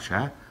file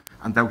share,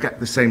 and they'll get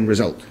the same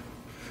result.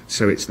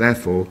 So it's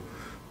therefore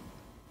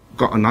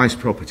got a nice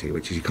property,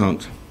 which is you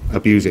can't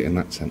abuse it in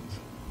that sense.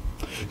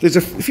 There's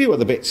a few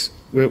other bits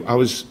where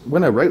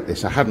when I wrote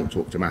this, I hadn't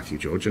talked to Matthew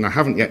George, and I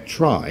haven't yet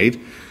tried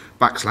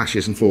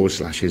backslashes and forward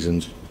slashes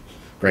and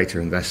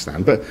greater and less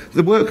than, but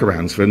the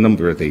workarounds for a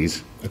number of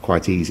these are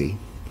quite easy.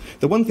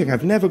 The one thing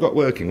I've never got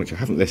working, which I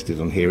haven't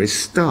listed on here, is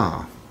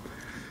star.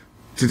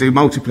 To do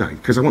multiply,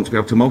 because I want to be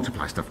able to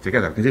multiply stuff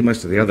together. I can do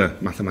most of the other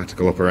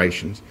mathematical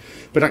operations,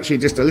 but actually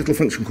just a little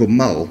function called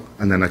mul,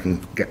 and then I can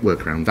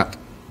work around that.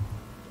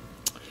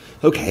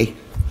 Okay,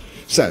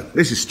 so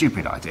this is a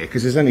stupid idea,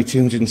 because there's only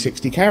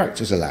 260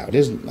 characters allowed,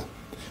 isn't there?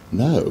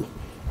 No.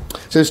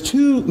 So there's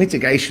 2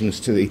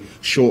 mitigations to the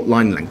short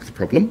line length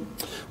problem.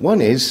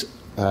 One is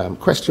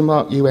question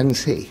mark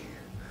UNC.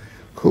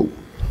 Cool.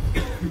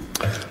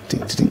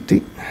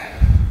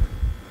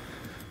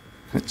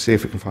 Let's see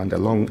if we can find a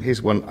long...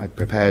 Here's one I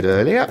prepared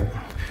earlier.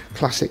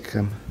 Classic...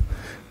 and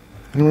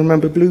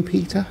remember Blue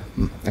Peter?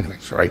 Anyway,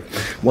 sorry.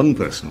 One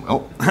person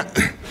will.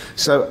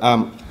 So,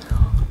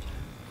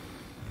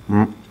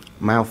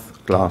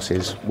 mouth,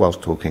 glasses,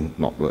 whilst talking,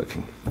 not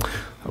working.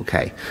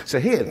 Okay. So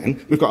here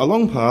then, we've got a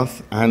long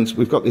path, and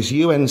we've got this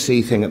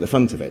UNC thing at the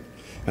front of it.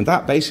 And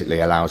that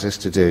basically allows us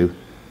to do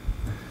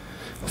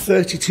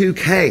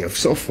 32K of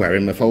software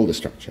in the folder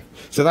structure.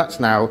 So that's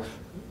now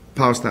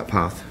past that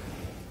path.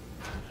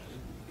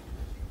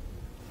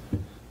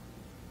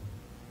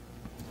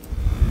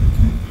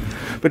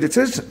 But it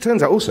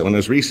turns out also, when I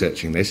was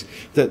researching this,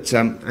 that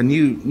a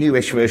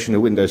newish version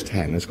of Windows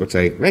 10 has got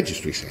a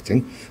registry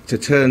setting to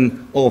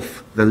turn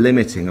off the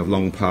limiting of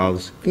long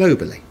paths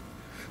globally.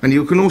 And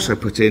you can also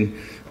put in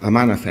a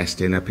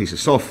manifest in a piece of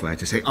software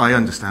to say, I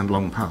understand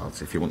long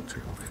paths, if you want to.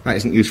 That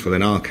isn't useful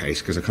in our case,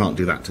 because I can't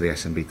do that to the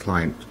SMB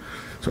client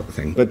sort of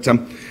thing. But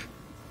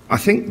I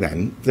think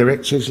then there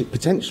is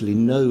potentially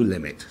no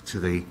limit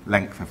to the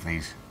length of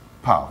these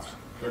paths.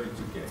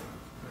 32K.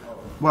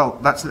 Well,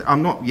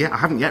 I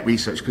haven't yet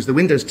researched, because the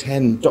Windows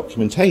 10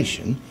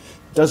 documentation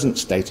doesn't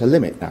state a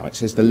limit now. It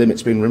says the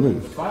limit's been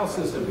removed. The file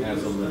system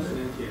has a limit. I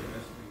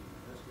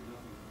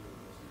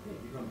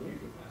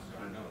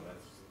know,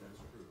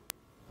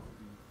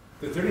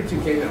 that's true. The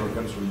 32K number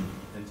comes from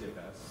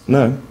NTFS.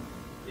 No.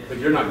 But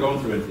you're not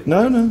going through NTFS.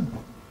 No.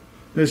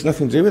 There's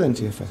nothing to do with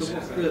NTFS. So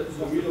what's the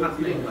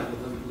pathing like the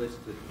limit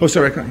listed? Oh,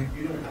 sorry, I can't hear.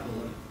 You don't have a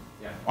limit.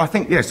 Yeah. I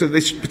think, yeah, so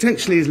this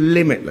potentially is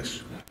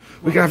limitless.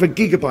 We could have a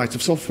gigabyte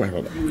of software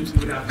on it. You would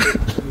have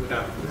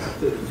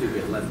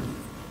 32-bit length.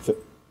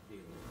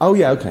 Oh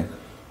yeah, okay.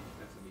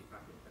 SME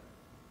packet there.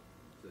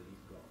 So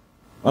you've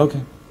got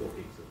Okay. 4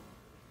 gigs of.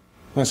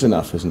 That's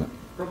enough, isn't it?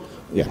 Probably.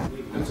 Yeah.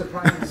 I'm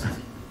surprised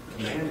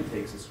command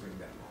takes a string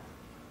that long.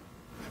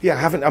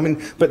 Yeah, I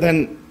mean, but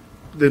then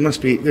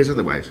there's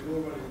other ways.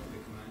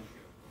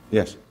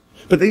 Yes.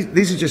 But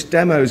these are just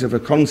demos of a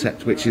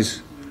concept which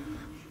is...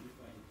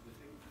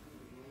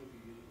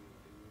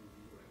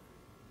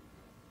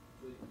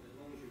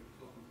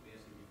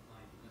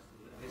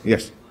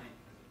 Yes.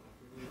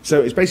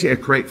 So it's basically a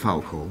create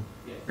file call,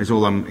 is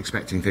all I'm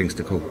expecting things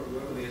to call.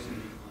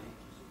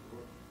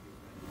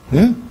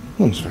 Yeah?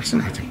 Oh, it's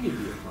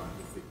fascinating.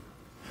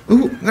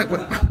 Ooh, we've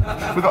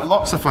got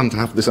lots of fun to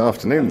have this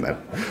afternoon then.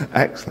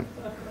 Excellent.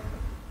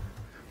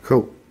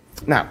 Cool.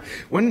 Now,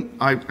 when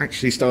I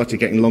actually started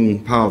getting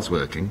long paths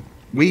working,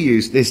 we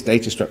used this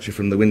data structure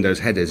from the Windows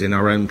headers in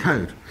our own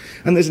code.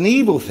 And there's an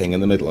evil thing in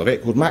the middle of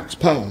it called max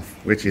path,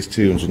 which is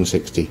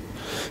 260.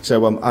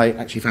 So I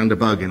actually found a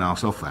bug in our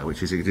software,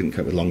 which is it didn't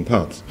cope with long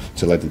paths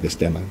until I did this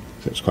demo.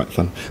 So it's quite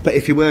fun. But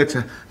if you were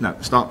to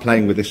start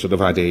playing with this sort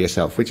of idea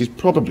yourself, which is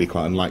probably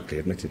quite unlikely,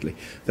 admittedly,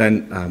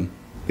 then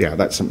yeah,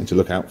 that's something to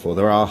look out for.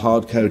 There are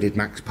hard-coded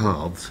max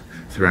paths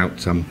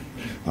throughout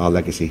our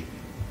legacy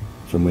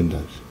from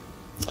Windows.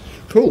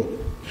 Cool.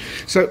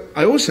 So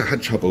I also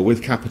had trouble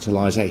with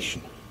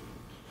capitalization.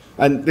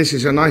 And this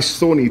is a nice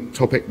thorny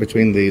topic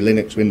between the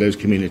Linux Windows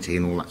community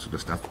and all that sort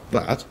of stuff.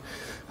 But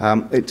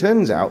it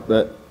turns out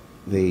that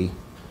the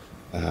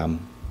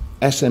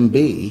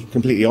SMB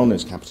completely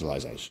honours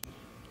capitalization.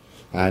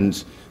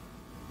 And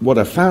what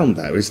I found,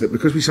 though, is that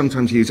because we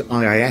sometimes use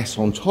IIS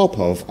on top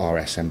of our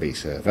SMB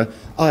server,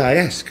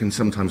 IIS can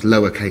sometimes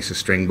lowercase a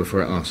string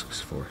before it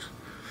asks for it.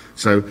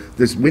 So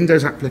there's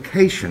Windows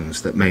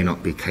applications that may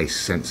not be case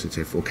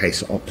sensitive or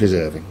case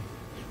preserving.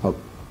 Oh,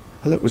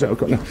 hello, was that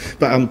what I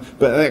got? No.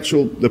 But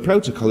the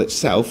protocol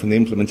itself and the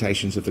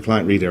implementations of the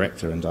client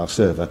redirector and our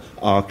server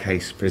are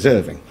case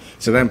preserving.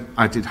 So then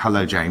I did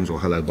hello James or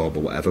hello Bob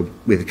or whatever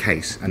with a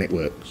case and it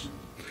works.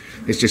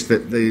 It's just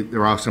that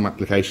there are some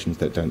applications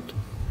that don't.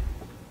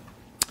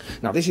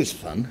 Now this is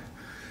fun.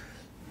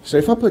 So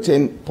if I put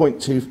in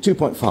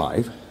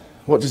 2.5,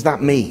 what does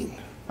that mean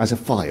as a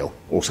file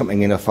or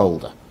something in a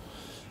folder?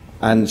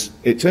 And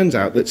it turns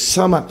out that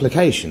some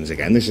applications,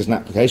 again, this is an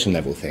application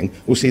level thing,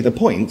 will see the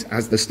point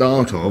as the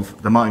start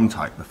of the MIME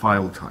type, the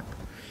file type.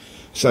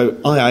 So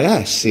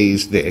IIS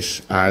sees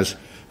this as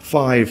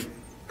 5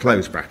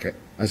 close bracket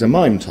as a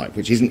MIME type,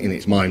 which isn't in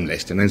its MIME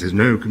list, and then says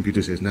no,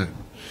 computer says no.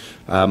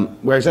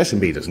 Whereas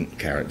SMB doesn't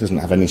care, it doesn't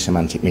have any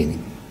semantic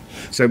meaning.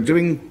 So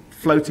doing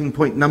floating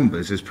point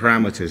numbers as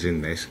parameters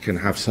in this can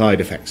have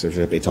side effects that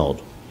are a bit odd.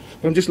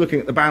 But I'm just looking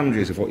at the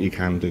boundaries of what you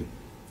can do.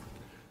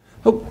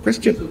 Oh,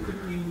 question? So could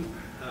you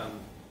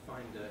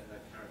find a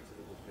character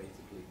that was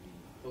basically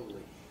the Polish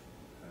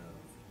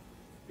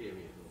period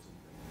or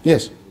something?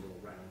 Yes. A little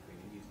round thing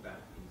and use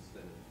that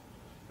instead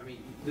of... I mean,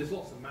 there's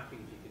lots of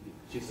mappings you can do.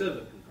 Your server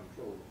can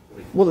control what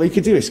it... Well, you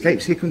could do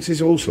escape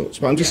sequences, all sorts.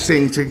 But I'm just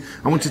seeing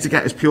I wanted to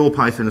get as pure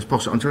Python as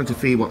possible. I'm trying to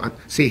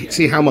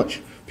see how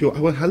much pure.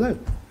 Oh, well, hello.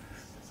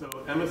 So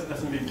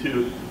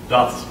MSSMB2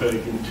 .spec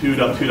and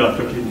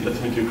 2.2.15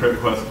 SMB2 create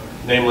request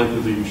name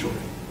length is usual.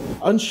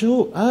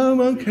 Unsure.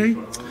 Oh, okay.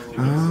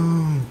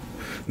 Oh,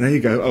 there you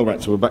go. Oh, right.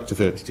 So we're back to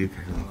 32K,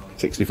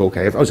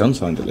 64K. Oh, it's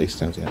unsigned at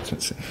least. Yeah,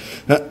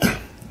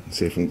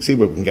 see if we can see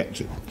where we can get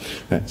to.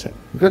 That's it.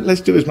 Let's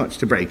do as much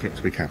to break it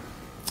as we can.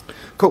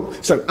 Cool.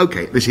 So,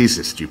 okay, this is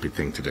a stupid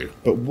thing to do,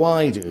 but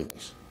why do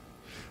this?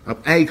 A,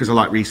 because I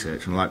like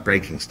research and I like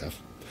breaking stuff.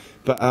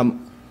 But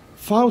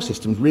file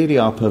systems really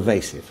are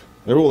pervasive.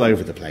 They're all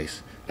over the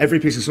place. Every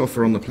piece of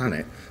software on the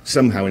planet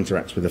somehow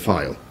interacts with a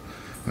file.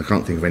 I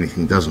can't think of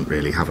anything that doesn't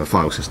really have a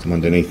file system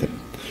underneath it.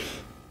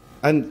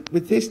 And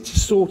with this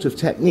sort of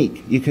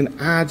technique, you can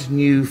add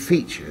new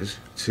features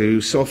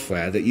to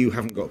software that you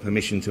haven't got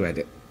permission to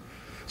edit.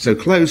 So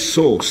closed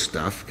source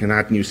stuff can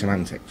add new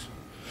semantics.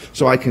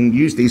 So I can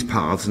use these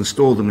paths and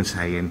store them,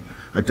 say, in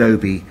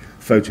Adobe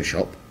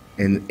Photoshop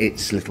in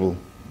its little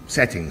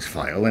settings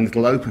file, and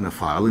it'll open a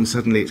file, and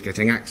suddenly it's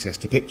getting access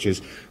to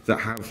pictures that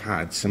have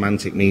had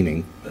semantic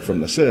meaning from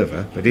the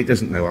server, but it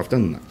doesn't know I've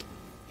done that.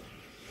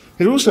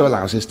 It also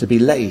allows us to be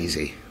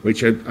lazy,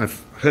 which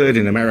I've heard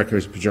in America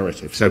is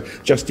pejorative, so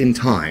just in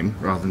time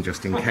rather than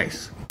just in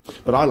case.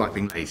 But I like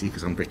being lazy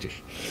because I'm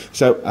British.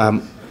 So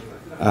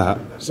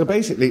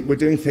basically we're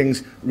doing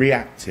things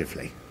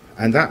reactively,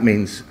 and that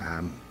means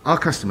our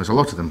customers, a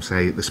lot of them,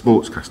 say the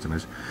sports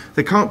customers,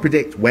 they can't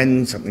predict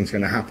when something's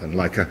going to happen,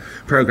 like a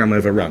program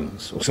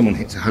overruns or someone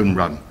hits a home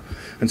run,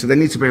 and so they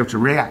need to be able to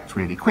react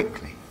really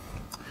quickly.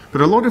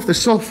 But a lot of the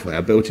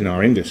software built in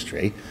our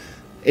industry,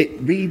 it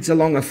reads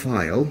along a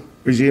file,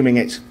 presuming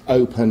it's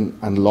open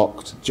and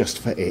locked just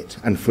for it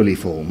and fully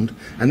formed,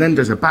 and then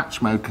does a batch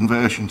mode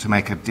conversion to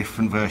make a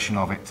different version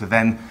of it to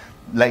then,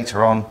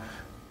 later on,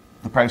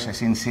 the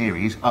process in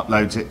series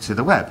uploads it to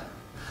the web.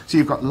 So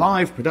you've got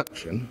live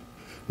production,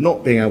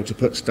 not being able to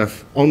put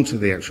stuff onto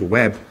the actual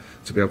web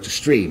to be able to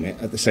stream it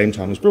at the same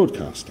time as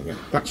broadcasting it.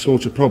 That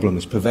sort of problem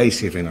is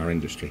pervasive in our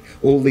industry.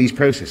 All these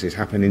processes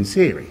happen in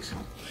series.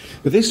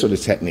 With this sort of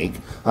technique,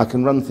 I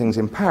can run things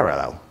in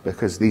parallel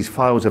because these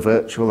files are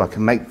virtual. I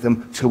can make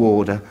them to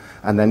order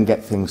and then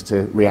get things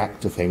to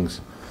react to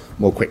things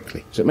more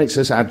quickly. So it makes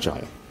us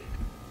agile.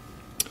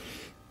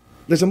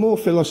 There's a more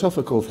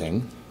philosophical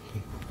thing,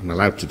 I'm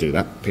allowed to do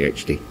that,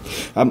 PhD,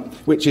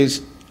 which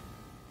is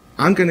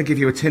I'm going to give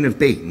you a tin of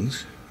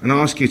beans and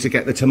ask you to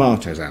get the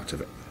tomatoes out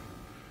of it.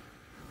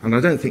 And I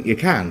don't think you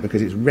can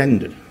because it's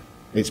rendered,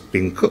 it's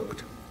been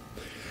cooked.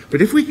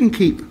 But if we can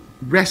keep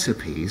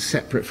recipes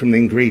separate from the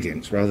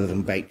ingredients rather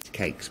than baked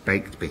cakes,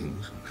 baked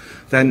beans,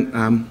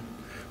 then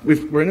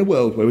we're in a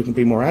world where we can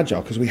be more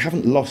agile because we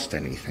haven't lost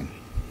anything.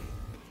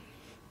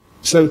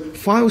 So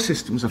file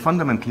systems are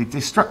fundamentally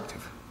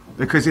destructive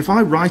because if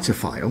I write a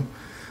file,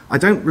 I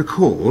don't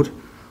record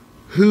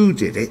who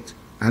did it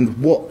and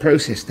what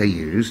process they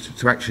used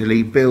to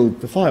actually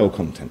build the file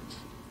contents.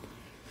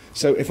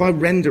 So if I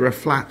render a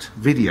flat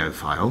video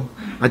file,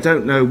 I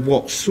don't know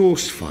what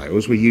source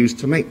files were used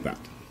to make that.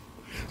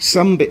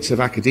 Some bits of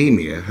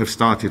academia have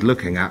started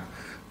looking at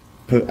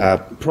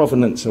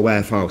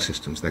provenance-aware file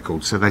systems, they're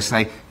called. So they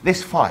say,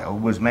 this file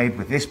was made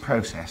with this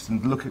process,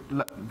 and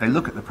they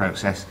look at the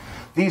process.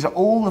 These are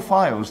all the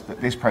files that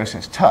this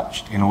process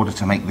touched in order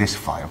to make this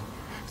file.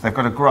 So they've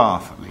got a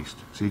graph, at least,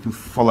 so you can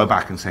follow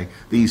back and say,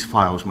 these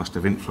files must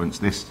have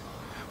influenced this.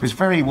 But it's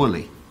very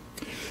woolly.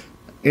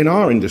 In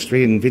our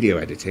industry, in video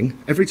editing,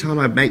 every time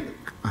I make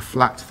a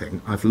flat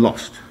thing, I've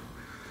lost.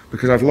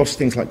 Because I've lost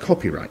things like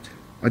copyright.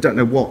 I don't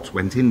know what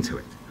went into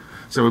it.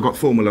 So we've got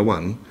Formula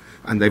 1,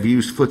 and they've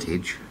used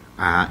footage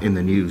in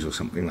the news or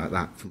something like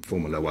that from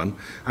Formula 1,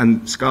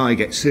 and Sky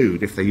gets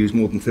sued if they use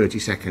more than 30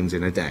 seconds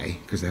in a day,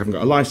 because they haven't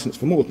got a license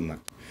for more than that.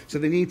 So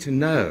they need to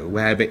know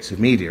where bits of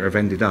media have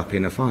ended up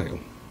in a file.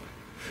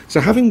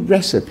 So having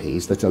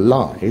recipes that are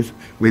live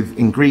with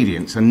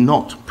ingredients and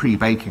not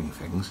pre-baking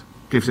things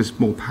gives us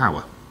more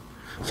power.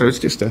 So it's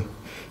just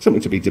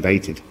something to be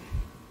debated.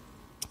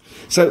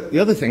 So the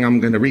other thing I'm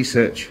going to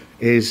research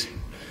is,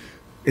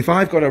 if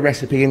I've got a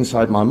recipe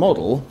inside my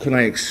model, can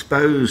I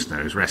expose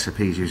those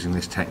recipes using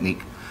this technique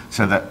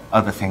so that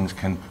other things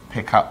can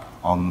pick up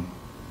on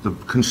the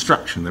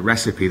construction, the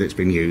recipe that's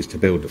been used to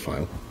build the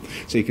file?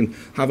 So you can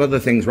have other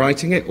things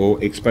writing it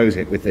or expose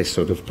it with this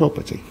sort of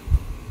property.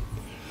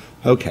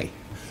 Okay.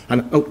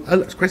 And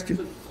that's a question.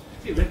 So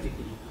theoretically, you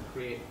can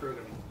create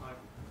programming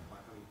pipelines by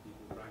having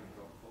people drag and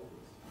drop folders.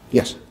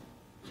 Yes,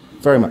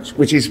 very much,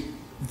 which is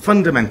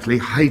fundamentally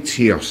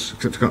hateos,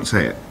 except I can't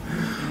say it.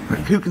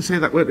 Who can say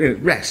that word?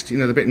 REST, you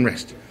know, the bit in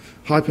REST.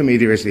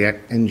 Hypermedia is the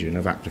engine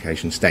of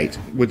application state.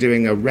 We're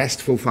doing a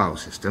RESTful file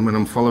system, and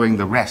I'm following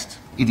the REST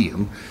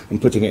idiom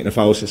and putting it in a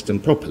file system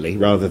properly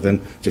rather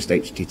than just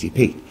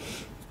HTTP.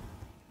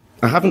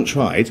 I haven't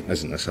tried,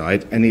 as an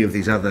aside, any of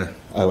these other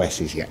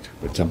OSs yet,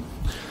 but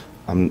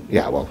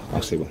yeah, well,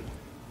 I'll see one.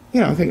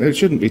 Yeah, I think it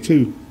shouldn't be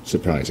too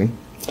surprising.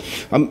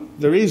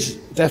 There is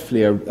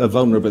definitely a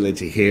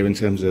vulnerability here in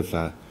terms of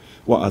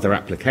what other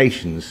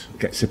applications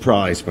get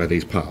surprised by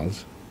these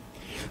paths.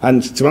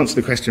 And to answer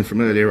the question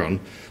from earlier on,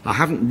 I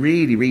haven't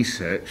really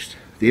researched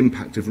the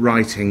impact of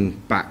writing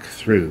back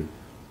through.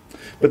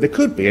 But there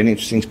could be an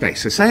interesting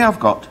space. So say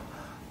I've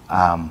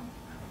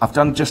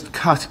done just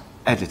cut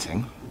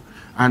editing,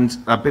 and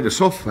a bit of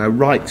software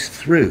writes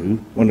through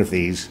one of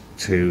these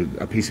to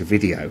a piece of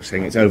video,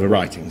 saying it's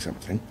overwriting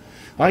something.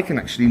 I can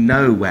actually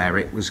know where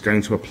it was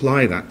going to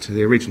apply that to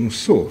the original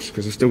source,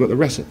 because I've still got the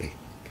recipe,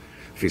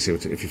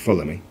 if you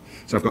follow me.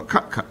 So I've got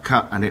cut, cut,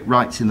 cut, and it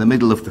writes in the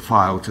middle of the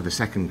file to the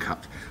second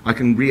cut. I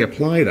can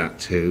reapply that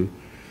to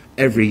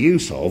every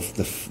use of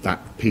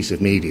that piece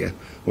of media,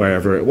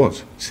 wherever it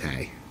was,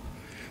 say,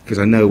 because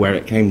I know where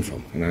it came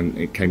from, and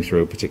it came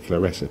through a particular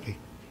recipe.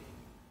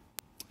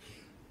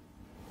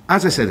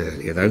 As I said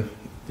earlier, though,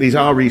 these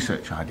are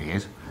research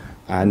ideas,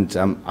 and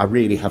I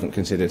really haven't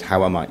considered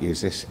how I might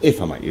use this,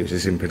 if I might use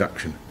this in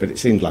production, but it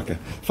seemed like a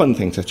fun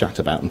thing to chat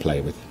about and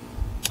play with.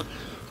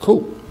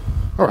 Cool.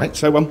 All right,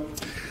 so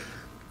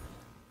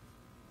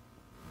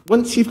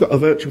once you've got a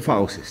virtual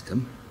file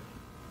system...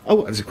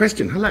 Oh, there's a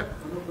question. Hello.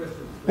 No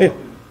question. Oh, yeah.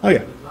 Oh, yeah.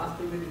 The last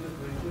thing that you just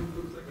mentioned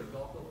looks like a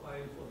Docker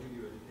file for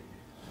video editing.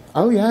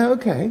 Oh, yeah,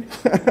 okay.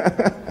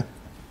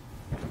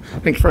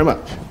 Thank you very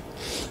much.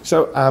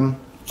 So,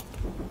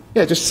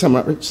 yeah, just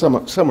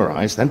to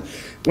summarise then.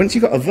 Once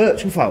you've got a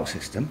virtual file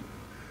system,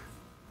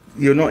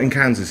 you're not in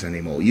Kansas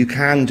anymore. You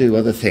can do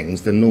other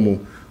things than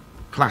normal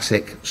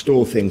classic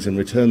store things and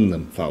return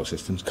them file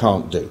systems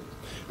can't do.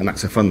 And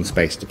that's a fun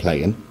space to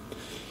play in.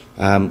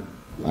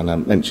 And I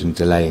mentioned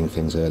delaying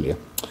things earlier.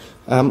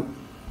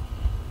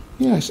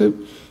 Yeah, so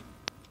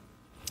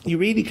you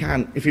really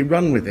can, if you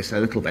run with this a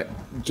little bit,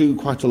 do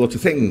quite a lot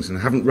of things, and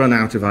I haven't run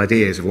out of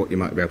ideas of what you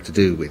might be able to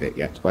do with it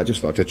yet, but I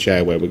just thought I'd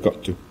share where we've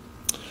got to.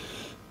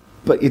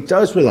 But it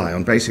does rely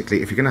on,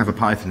 basically, if you're going to have a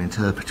Python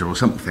interpreter or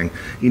something,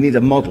 you need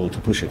a model to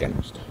push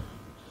against.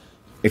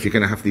 If you're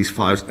going to have these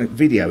files,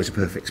 video is a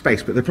perfect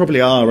space, but there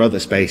probably are other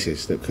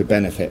spaces that could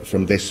benefit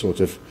from this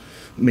sort of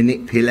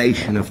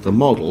manipulation of the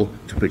model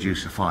to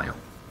produce a file,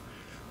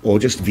 or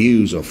just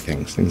views of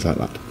things like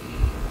that.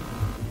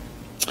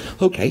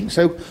 Okay,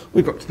 so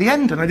we've got to the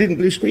end, and I didn't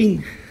blue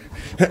screen.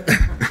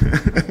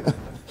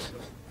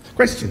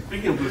 Question?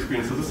 Speaking of blue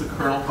screen, so is this a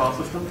kernel file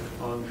system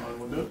on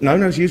Windows? No,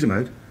 it's user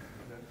mode. Okay.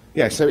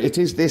 Yeah, so it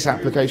is this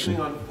application.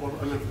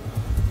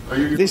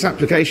 This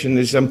application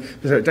is, so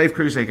Dave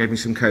Crusoe gave me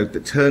some code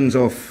that turns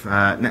off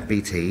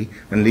NetBT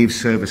and leaves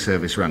server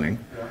service running,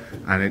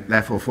 and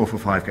therefore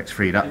 445 gets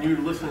freed up. And you're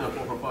listening on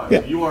 445?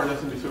 Yeah. You are an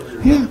SMB server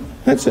yourself? Yeah,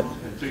 that's it. Okay.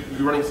 So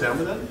you're running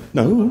Samba then?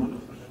 No.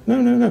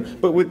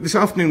 But this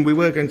afternoon we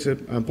were going to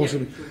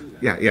possibly...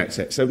 Yeah, it's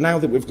it. So now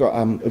that we've got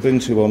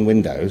Ubuntu on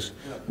Windows,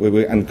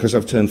 and because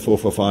I've turned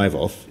 445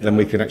 off, then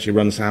we can actually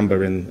run Samba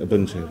in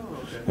Ubuntu.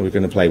 And we're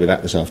going to play with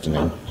that this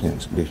afternoon.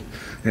 Yeah,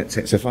 that's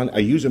it. So find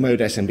a user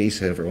mode SMB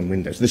server on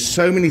Windows. There's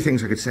so many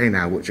things I could say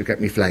now which will get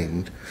me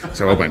flamed,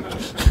 so I won't.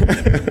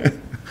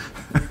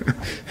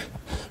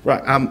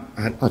 Right,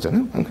 I don't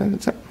know. Okay,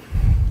 that's it.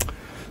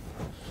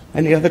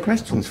 Any other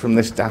questions from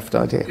this daft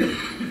idea?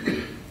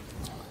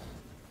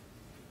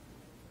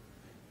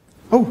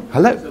 Oh,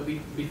 hello. So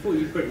before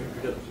you put it in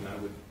production, I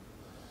would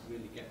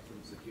really get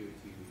some security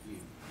review.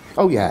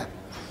 Oh, yeah.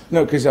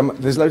 No, because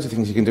there's loads of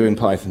things you can do in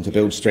Python to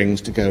build strings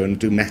to go and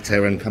do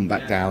meta and come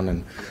back down.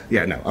 And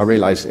yeah, no, I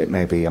realise it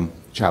may be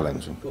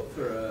challenging. But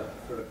for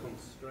a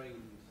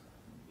constrained,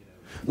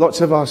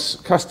 Lots of our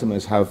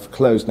customers have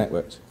closed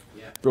networks.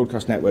 Yeah.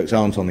 Broadcast networks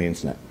aren't on the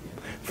internet,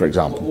 for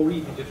example. Or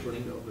even just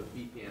running it over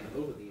VPN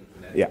over the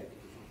internet. Yeah.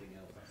 Something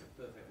else. That's a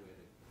perfect way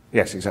to...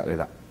 Yes, exactly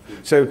that.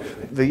 So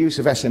the use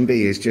of SMB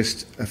is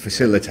just a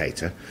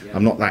facilitator.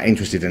 I'm not that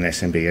interested in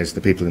SMB, as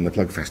the people in the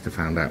Plugfest have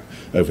found out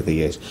over the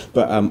years.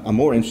 But I'm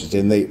more interested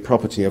in the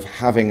property of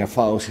having a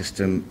file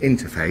system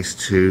interface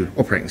to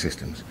operating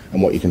systems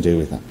and what you can do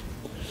with that.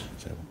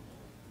 So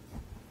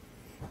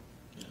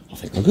I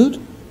think we're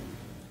good.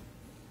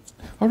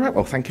 All right,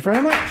 well, thank you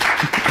very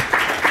much.